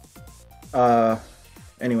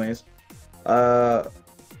 Anyways, last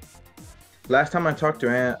time I talked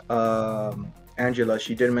to Angela,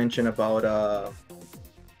 she did mention about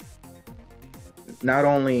not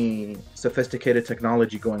only sophisticated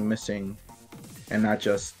technology going missing, and not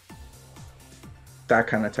just that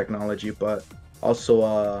kind of technology, but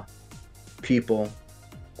also people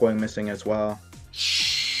going missing as well.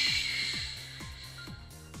 Shh.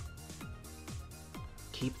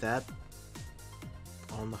 Keep that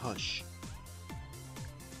on the hush.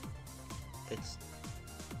 It's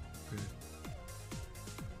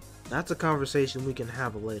That's a conversation we can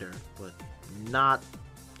have later, but not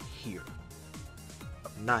here.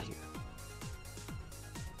 Not here.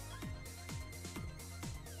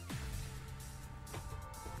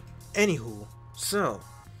 Anywho, so,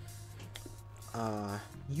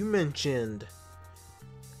 you mentioned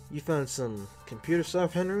you found some computer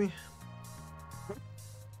stuff, Henry?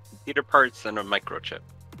 Computer parts and a microchip.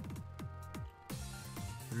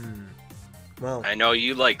 Well, I know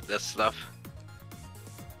you like this stuff.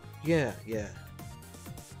 yeah.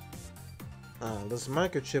 This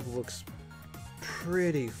microchip looks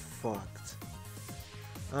pretty fucked.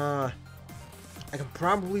 I can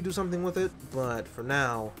probably do something with it, but for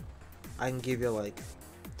now, I can give you like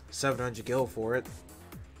 700 gil for it.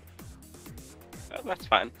 Oh, that's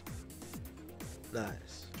fine.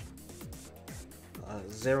 Nice.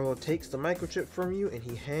 Zero takes the microchip from you and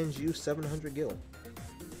he hands you 700 gil.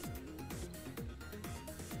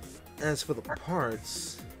 As for the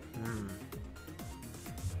parts,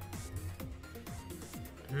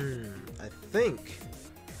 I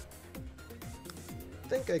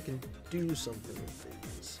think I can do something with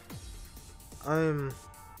these. I'm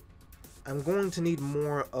going to need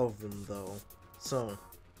more of them though. So,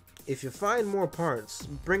 if you find more parts,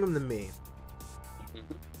 bring them to me.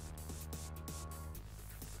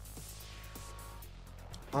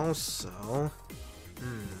 Also,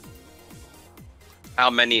 How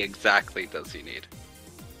many exactly does he need?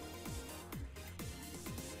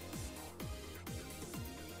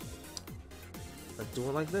 let's do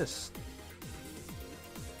it like this.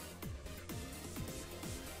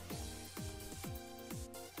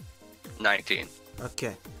 $19.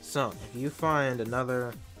 Okay, so if you find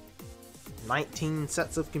another 19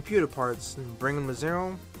 sets of computer parts and bring them to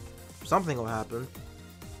Zero, something will happen.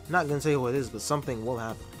 I'm not gonna say what it is, but something will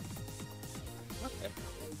happen. Okay.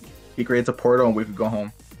 He creates a portal and we could go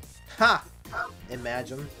home. Ha!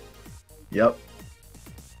 Imagine. Yep.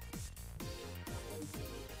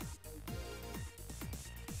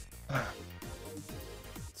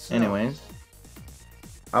 So, Anyways,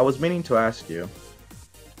 I was meaning to ask you.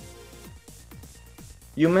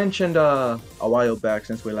 You mentioned a while back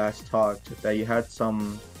since we last talked that you had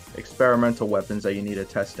some experimental weapons that you needed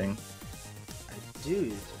testing.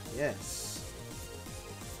 dude, yes.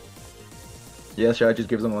 Yes, sure, I just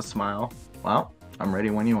gives him a smile. Well, I'm ready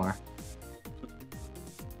when you are.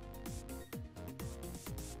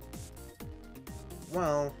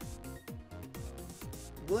 Well,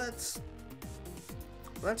 let's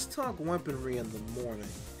talk weaponry in the morning.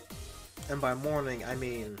 And by morning, I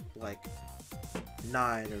mean like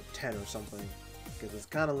 9 or 10 or something. Because it's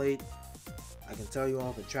kind of late. I can tell you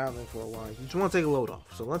all been traveling for a while. You just want to take a load off.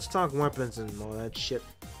 So let's talk weapons and all that shit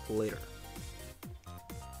later.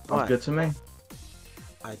 Sounds good to me.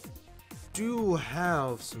 I do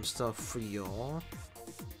have some stuff for y'all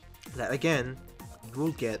that, again, you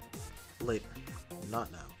will get later. Not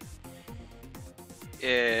now.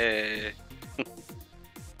 Yeah.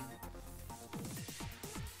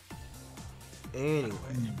 Anyway.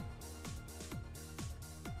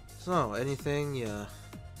 So, any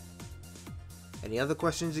other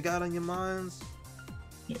questions you got on your minds?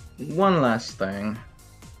 One last thing.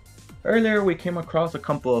 Earlier we came across a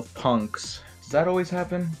couple of punks. Does that always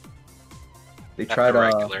happen? They That's try a to.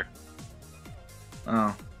 regular.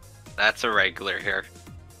 Oh, That's a regular here.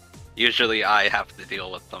 Usually I have to deal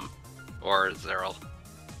with them. Or Zeril.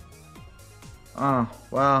 oh,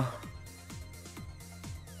 well.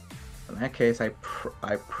 In that case, I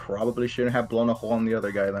probably shouldn't have blown a hole in the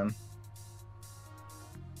other guy then.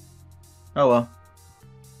 Oh well.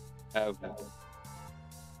 I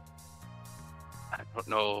don't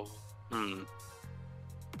know.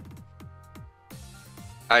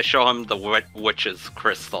 I show him the witch's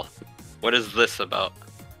crystal. What is this about?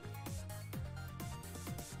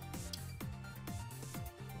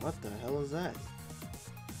 What the hell is that?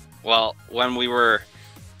 Well, when we were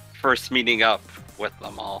first meeting up with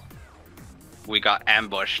them all, we got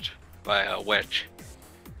ambushed by a witch.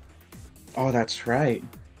 Oh, that's right.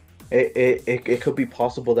 It could be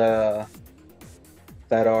possible that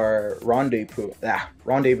our rendezvous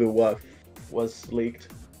was leaked.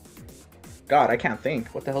 God, I can't think.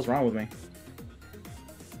 What the hell's wrong with me?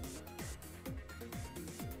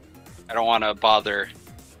 I don't want to bother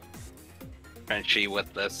Frenchie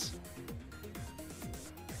with this.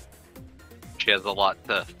 She has a lot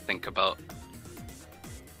to think about.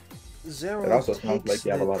 Zero It also sounds takes like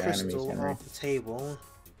you have a the lot of enemies, crystal Henry. off the table,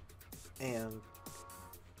 and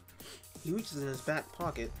he reaches in his back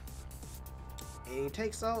pocket, and he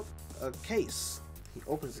takes out a case. He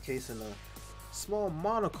opens the case, and a small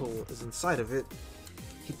monocle is inside of it.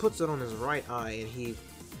 He puts it on his right eye, and he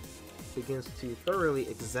begins to thoroughly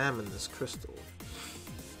examine this crystal.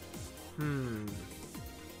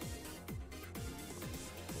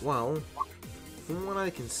 Well, from what I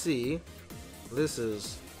can see, this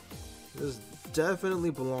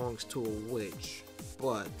definitely belongs to a witch,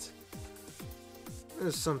 but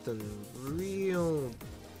there's something real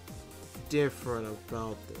different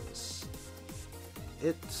about this.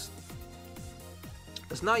 It's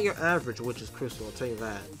not your average witch's crystal, I'll tell you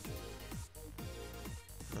that.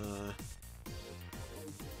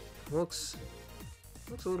 Looks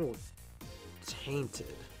a little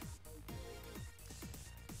tainted.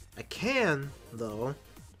 I can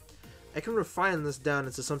refine this down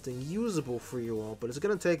into something usable for you all, but it's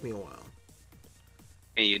gonna take me a while.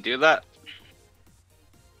 Can you do that?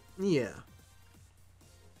 Yeah.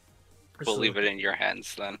 We'll leave it in your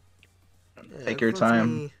hands then. Yeah, Take your lets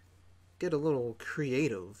time. me get a little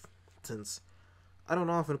creative, since I don't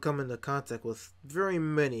often come into contact with very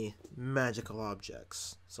many magical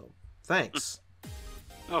objects. So, thanks.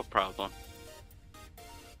 No problem.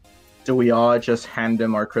 Do we all just hand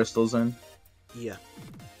him our crystals in? Yeah.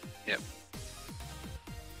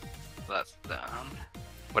 That's down.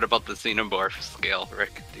 What about the xenomorph scale,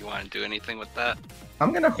 Rick? Do you want to do anything with that?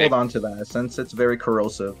 I'm gonna hold on to that since it's very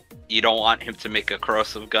corrosive. You don't want him to make a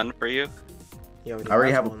corrosive gun for you? He I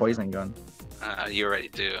already has have a one. poison gun. You already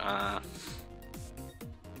do.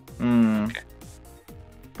 Okay.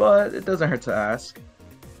 But it doesn't hurt to ask.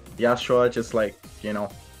 Yashua just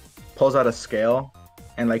pulls out a scale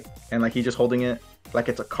and he's just holding it like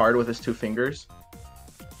it's a card with his two fingers.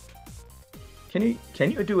 Can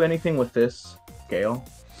you do anything with this scale?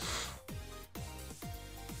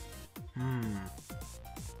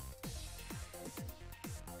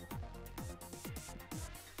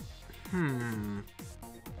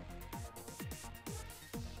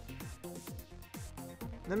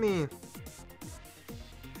 Let me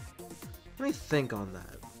think on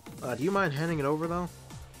that. Do you mind handing it over though?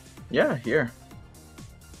 Yeah, here.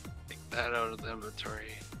 Take that out of the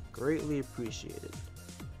inventory. Greatly appreciated.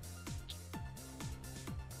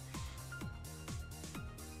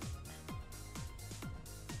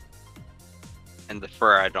 And the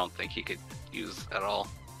fur, I don't think he could use at all.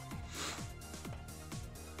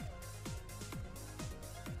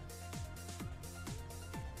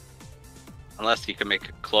 Unless you can make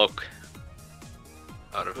a cloak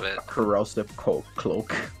out of it. A corrosive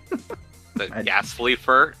cloak. The ghastly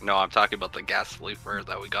fur? No, I'm talking about the ghastly fur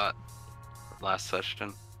that we got last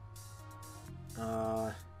session.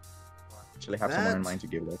 Actually have someone in mind to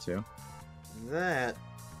give that to. That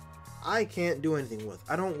I can't do anything with.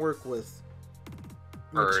 I don't work with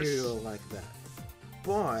Furs. material like that.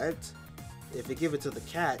 But if you give it to the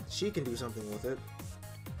cat, she can do something with it.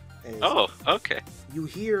 As Oh, okay. you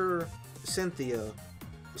hear Cynthia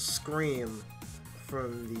scream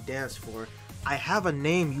from the dance floor, "I have a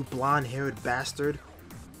name, you blonde-haired bastard!"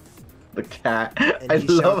 The cat. And I he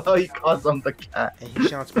love shouts- how he calls him the cat. And he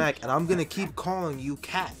shouts back, "And I'm gonna keep calling you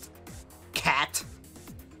cat. Cat!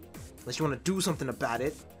 Unless you want to do something about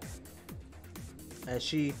it." And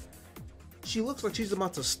she looks like she's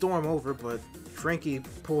about to storm over, but Frankie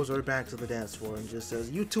pulls her back to the dance floor and just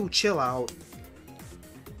says, "You two chill out.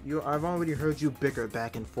 I've already heard you bicker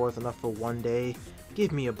back and forth enough for one day.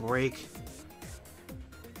 Give me a break."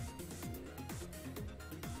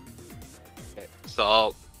 Okay, so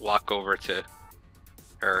I'll walk over to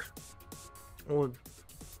her. Well,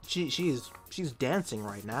 she's dancing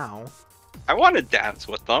right now. I want to dance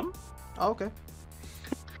with them. Oh, okay.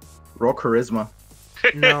 Roll charisma.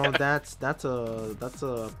 No, that's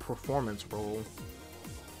a performance role.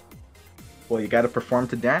 Well, you gotta perform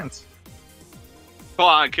to dance. Come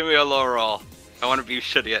on, give me a low roll. I want to be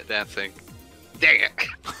shitty at dancing. Dang it.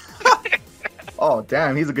 Oh,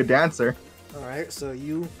 damn, he's a good dancer. Alright, so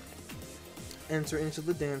you enter into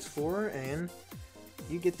the dance floor and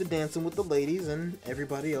you get to dancing with the ladies and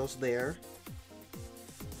everybody else there.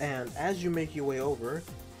 And as you make your way over,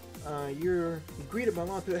 you're greeted by a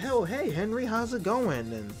lot of people. "Hell, hey Henry, how's it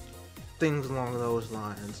going?" and things along those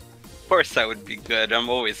lines. Of course that would be good. I'm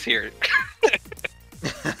always here.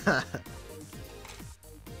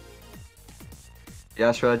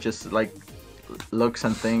 Yashua just looks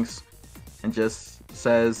and thinks and just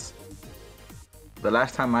says, "The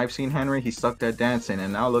last time I've seen Henry, he sucked at dancing,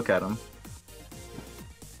 and now look at him."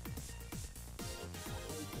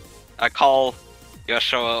 I call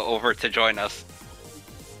Yashua over to join us.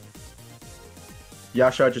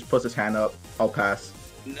 Yashua just puts his hand up. I'll pass.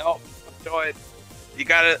 No, join. You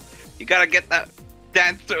gotta get that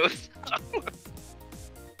dance through.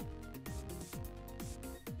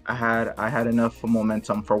 I had enough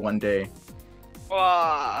momentum for one day.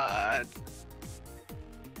 What?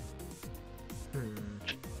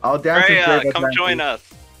 I'll dance with Freya, Dreyva come dancing. join us.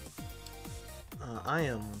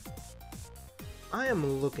 I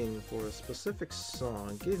am looking for a specific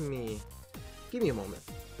song. Give me a moment.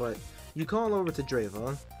 But you call over to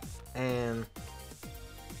Dreyva, and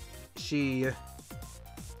she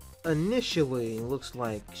initially looks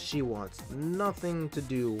like she wants nothing to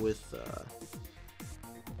do with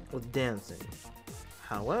dancing.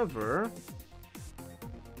 However,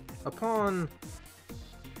 upon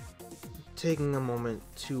taking a moment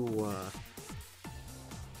to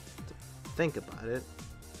think about it,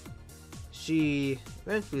 she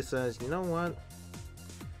eventually says, "You know what?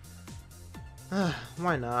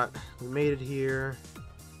 Why not? We made it here.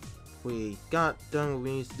 We got done what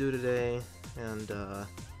we need to do today, and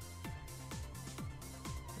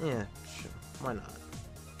yeah, sure. Why not?"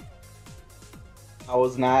 I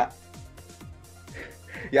was not.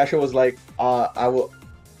 Yasha was like, I will.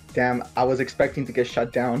 Damn, I was expecting to get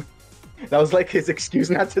shut down. That was like his excuse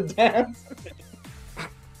not to dance.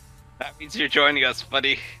 That means you're joining us,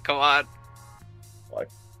 buddy. Come on. Like,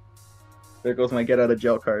 there goes my get out of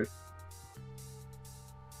jail card.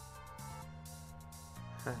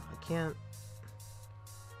 I can't.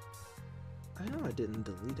 I know I didn't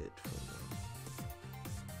delete it from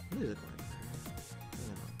the music library. Hang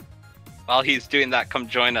on. While he's doing that, come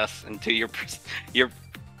join us and do your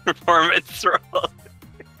performance role.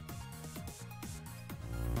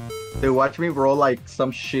 Dude, watch me roll like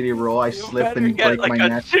some shitty roll. I slip better and get break like my a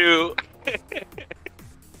neck. 2.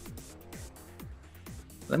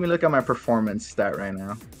 Let me look at my performance stat right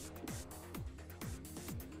now.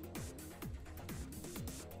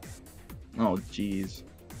 Oh, jeez.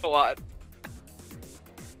 Come on.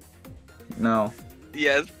 No.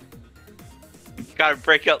 Yes. You gotta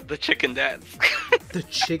break out the chicken dance. The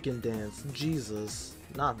chicken dance. Jesus.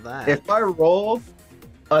 Not that. If I roll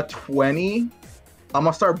a 20, I'm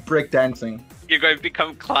gonna start break dancing. You're going to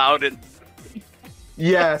become Cloud and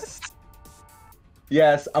Yes.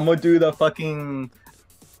 Yes, I'm gonna do the fucking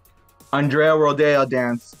Andrea Rodeo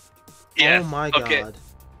dance. yes. Oh my Okay. god.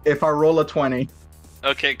 If I roll a 20.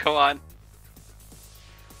 Okay, come on.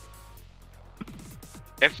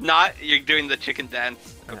 If not, you're doing the chicken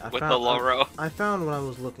dance Yeah, with the low row. I found what I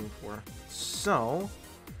was looking for. So,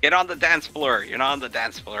 Get on the dance floor. You're not on the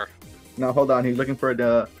dance floor. No, hold on. He's looking for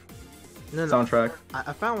the no. soundtrack.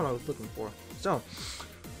 I found what I was looking for. So,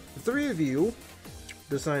 the three of you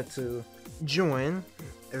decide to join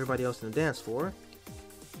everybody else in the dance floor.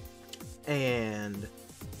 And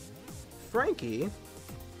Frankie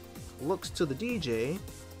looks to the DJ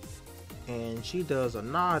and she does a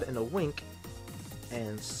nod and a wink,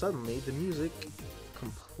 and suddenly the music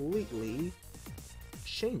completely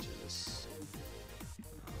changes.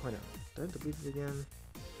 Wait a minute, did I delete it again?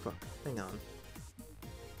 Fuck, hang on.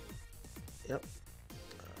 Yep.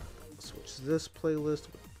 Switch this playlist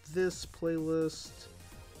with this playlist.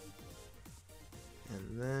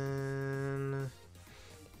 And then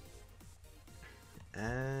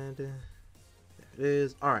add. There it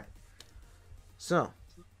is. Alright. So,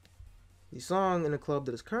 the song in the club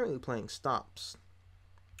that is currently playing stops.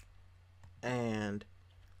 And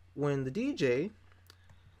when the DJ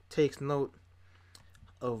takes note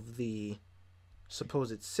of the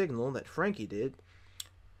supposed signal that Frankie did,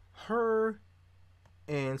 her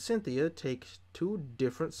and Cynthia take two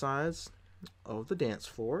different sides of the dance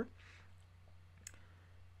floor,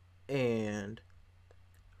 and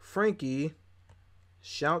Frankie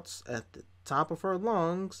shouts at the top of her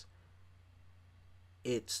lungs,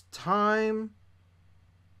 "It's time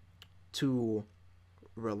to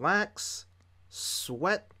relax,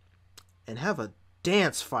 sweat, and have a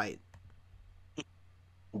dance fight."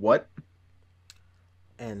 What?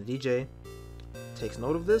 And the DJ takes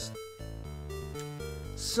note of this.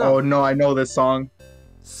 So, Oh no, I know this song.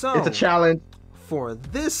 so It's a challenge. for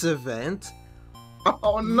this event,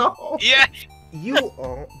 Oh no. Yes. you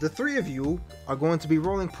all, the three of you, are going to be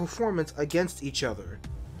rolling performance against each other.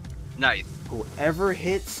 Nice. Whoever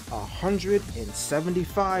hits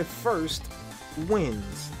 175 first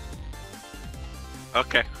wins.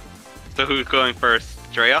 Okay. So who's going first?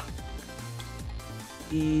 Drea?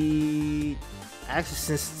 Actually,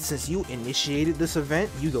 since you initiated this event,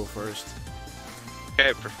 you go first.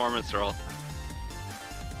 Okay, performance roll.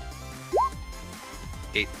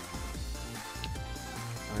 8.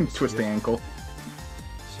 Alright, so Twist the you're- ankle.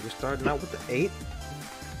 So you're starting out with the 8.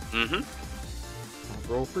 Mm-hmm.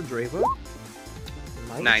 I'll roll for Dreyva.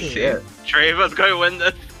 19. Shit. Dreyva's going to win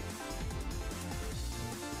this.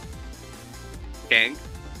 King.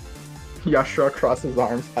 Yashua crosses his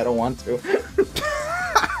arms. I don't want to.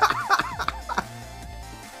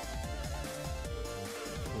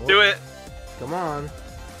 Do it. Come on.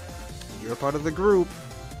 You're a part of the group.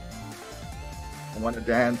 I want to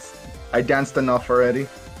dance. I danced enough already.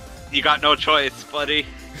 You got no choice, buddy.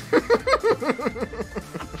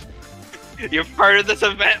 You're part of this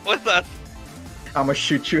event with us. I'm gonna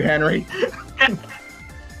shoot you, Henry.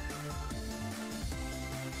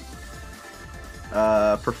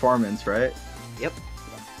 Performance, right? Yep.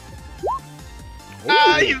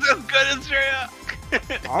 Ah, Ooh. he's as good as Dreyva.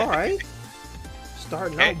 All right.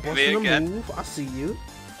 Starting Okay, out, me busting a again. move. I see you.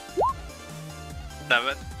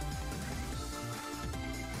 7.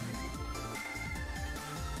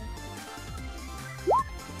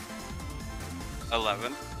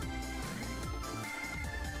 $11.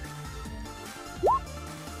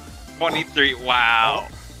 23. Wow.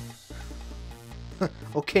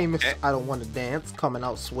 Okay, Miss. Okay. I don't want to dance. Coming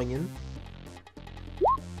out swinging.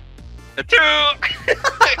 A 2.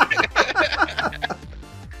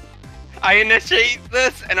 I initiate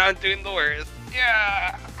this, and I'm doing the worst.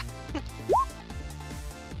 Yeah.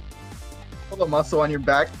 Pull the muscle on your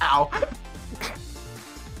back. Ow.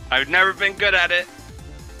 I've never been good at it.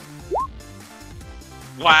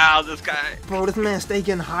 Wow, this guy. Bro, this man's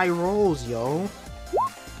taking high rolls, yo.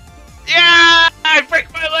 Yeah! I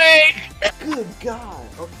break my leg! Good God.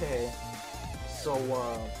 Okay. So,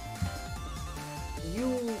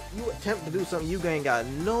 you attempt to do something you ain't got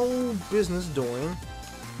no business doing.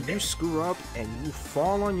 You screw up and you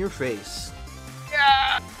fall on your face.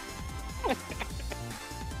 Yeah!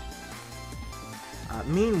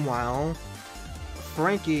 Meanwhile,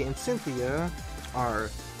 Frankie and Cynthia are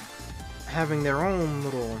having their own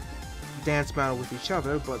little dance battle with each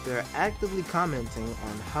other, but they're actively commenting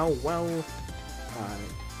on how well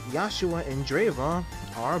Yashua and Dreyva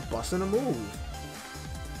are busting a move.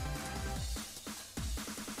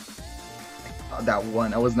 That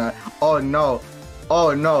one, I was not. Oh no.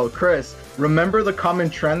 Oh no, Chris. Remember the common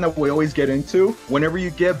trend that we always get into? Whenever you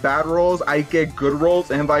get bad rolls, I get good rolls,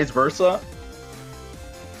 and vice versa.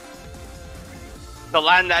 To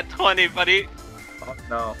land that 20, buddy. Oh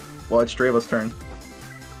no. Well, it's Dreyva's turn.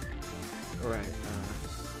 Alright,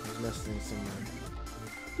 I was messing someone.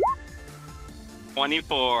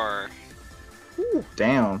 24. Ooh,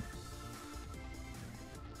 damn.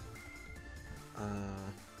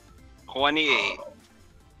 28.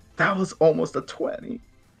 That was almost a 20.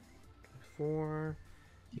 4,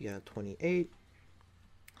 you got 28.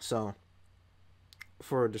 So,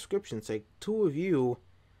 for description's sake, two of you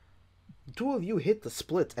hit the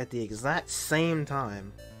splits at the exact same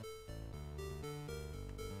time.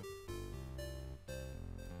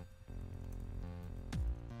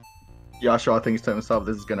 Yashua thinks to himself,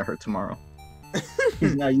 this is gonna hurt tomorrow.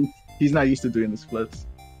 He's not used to doing the splits.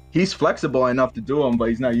 He's flexible enough to do them, but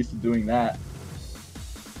he's not used to doing that.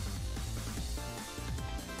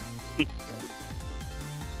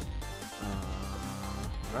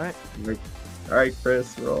 Alright. Alright,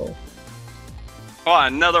 Chris, roll. Oh,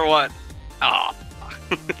 another one. Oh.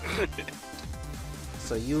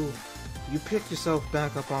 So you pick yourself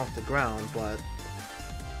back up off the ground, but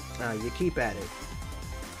you keep at it.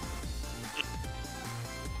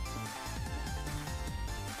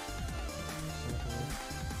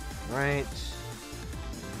 Right.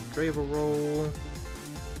 Dreyva roll.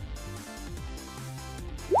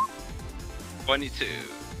 22.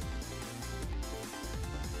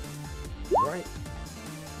 Right.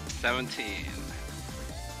 17.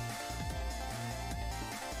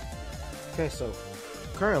 Okay, so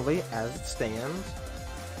currently, as it stands,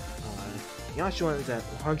 Yashua is at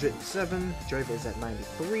 107, Dreyva is at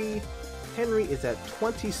 93, Henry is at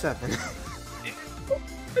 27.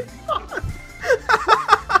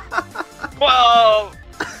 Whoa!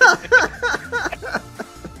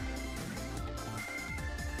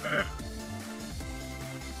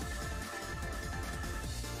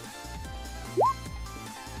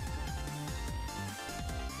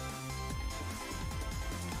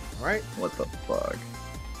 Alright. What the fuck?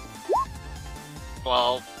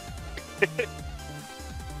 12.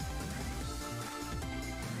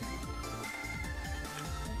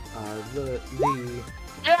 The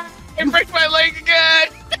Yeah! I break my leg again!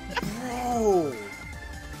 bro.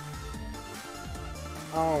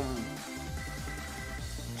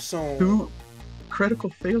 So 2 critical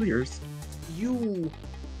failures.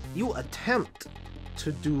 you attempt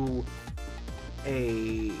to do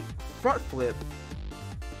a front flip,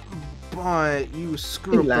 but you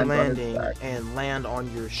screw up the Land on his landing back. and land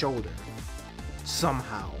on your shoulder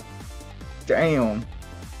somehow. Damn.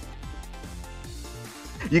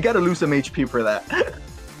 You gotta lose some HP for that.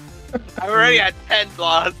 I'm already at 10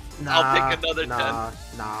 loss. Nah, I'll take another 10.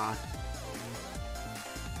 Nah.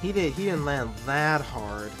 He didn't land that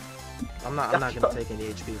hard. I'm not gonna take any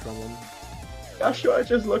HP from him. Yashua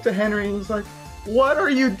just looked at Henry and was like, what are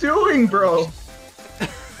you doing, bro?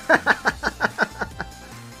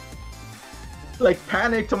 Like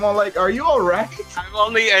panicked. I'm all like, "Are you alright?" I've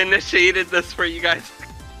only initiated this for you guys.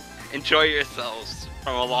 Enjoy yourselves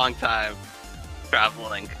from a long time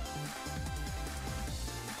traveling.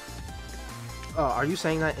 Are you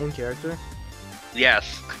saying that in character?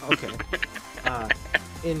 Yes. Okay.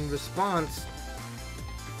 In response,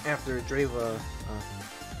 after Dreyva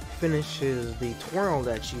finishes the twirl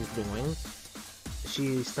that she's doing,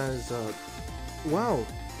 she says, well,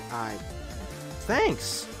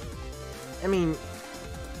 thanks. I mean,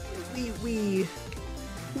 we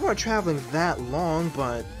weren't traveling that long,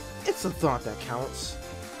 but it's a thought that counts.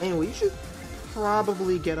 Anyway, you should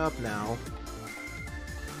probably get up now.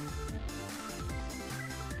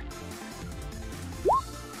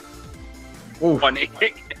 Ooh. Funny.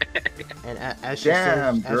 And as she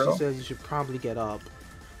Damn, says, girl. you should probably get up.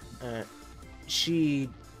 She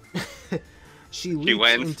she leaps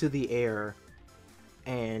wins. into the air,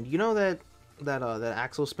 and you know that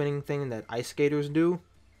axle spinning thing that ice skaters do.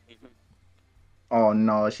 Oh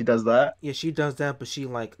no, she does that? Yeah, she does that, but she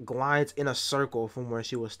like glides in a circle from where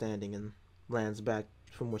she was standing and lands back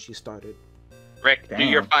from where she started. Rick, do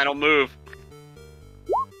your Damn. final move.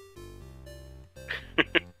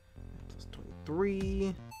 Plus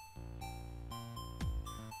 23.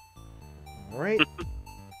 All right.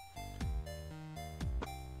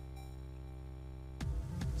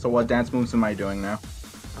 So what dance moves am I doing now?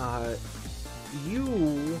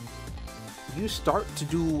 You start to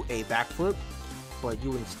do a backflip, but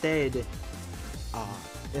you instead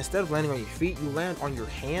of landing on your feet, you land on your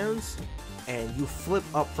hands, and you flip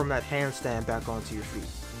up from that handstand back onto your feet.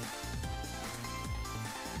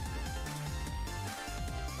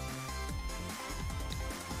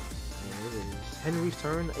 And it is Henry's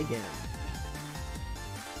turn again.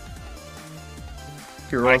 If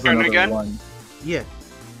he My rolls turn another again? one. Yeah.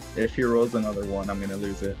 If he rolls another one, I'm gonna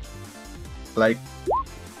lose it. Like,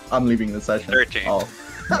 I'm leaving the session. 13. Oh.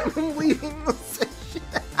 I'm leaving the session.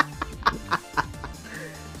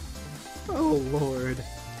 Oh lord.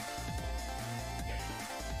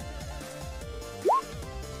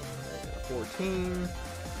 14.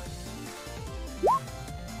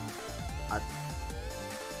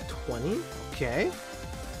 20. Okay.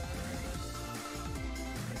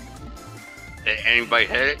 Did anybody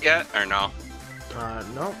hit it yet, or no?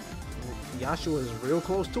 No. Yashua is real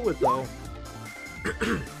close to it though.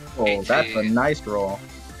 Oh, that's a nice roll.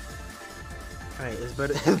 Alright, it's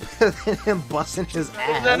better, it's better than him busting his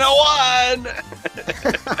ass. Then a 1!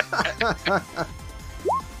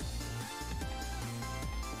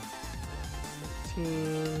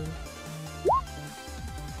 15.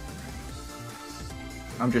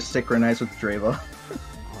 I'm just synchronized with Dreyva.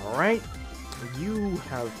 Alright. You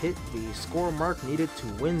have hit the score mark needed to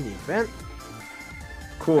win the event.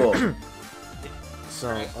 Cool.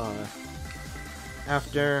 So,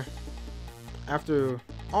 after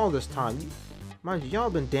all this time, mind you,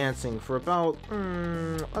 y'all been dancing for about,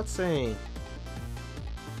 let's say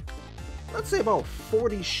about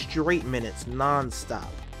 40 straight minutes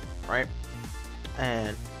non-stop, right?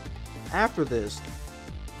 And after this,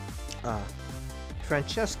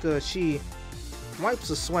 Francesca, she wipes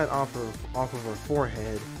the sweat off of her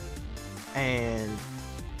forehead, and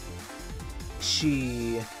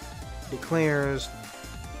she declares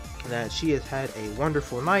that she has had a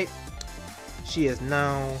wonderful night. She is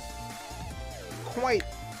now quite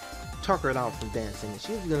tuckered out from dancing.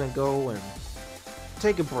 She's gonna go and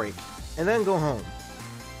take a break and then go home,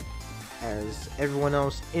 as everyone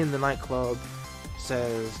else in the nightclub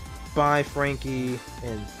says bye, Frankie,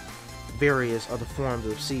 and various other forms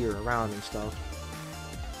of see her around and stuff,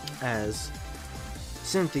 as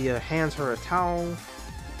Cynthia hands her a towel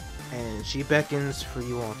and she beckons for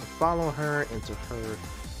you all to follow her into her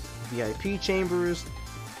VIP chambers.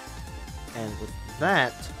 And with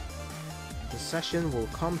that, the session will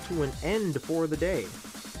come to an end for the day.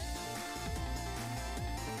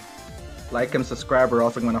 Like and subscribe, we're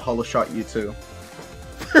also going to hollow shot you too.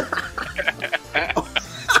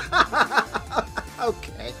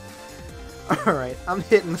 Okay. Alright, I'm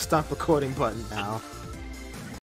hitting the stop recording button now.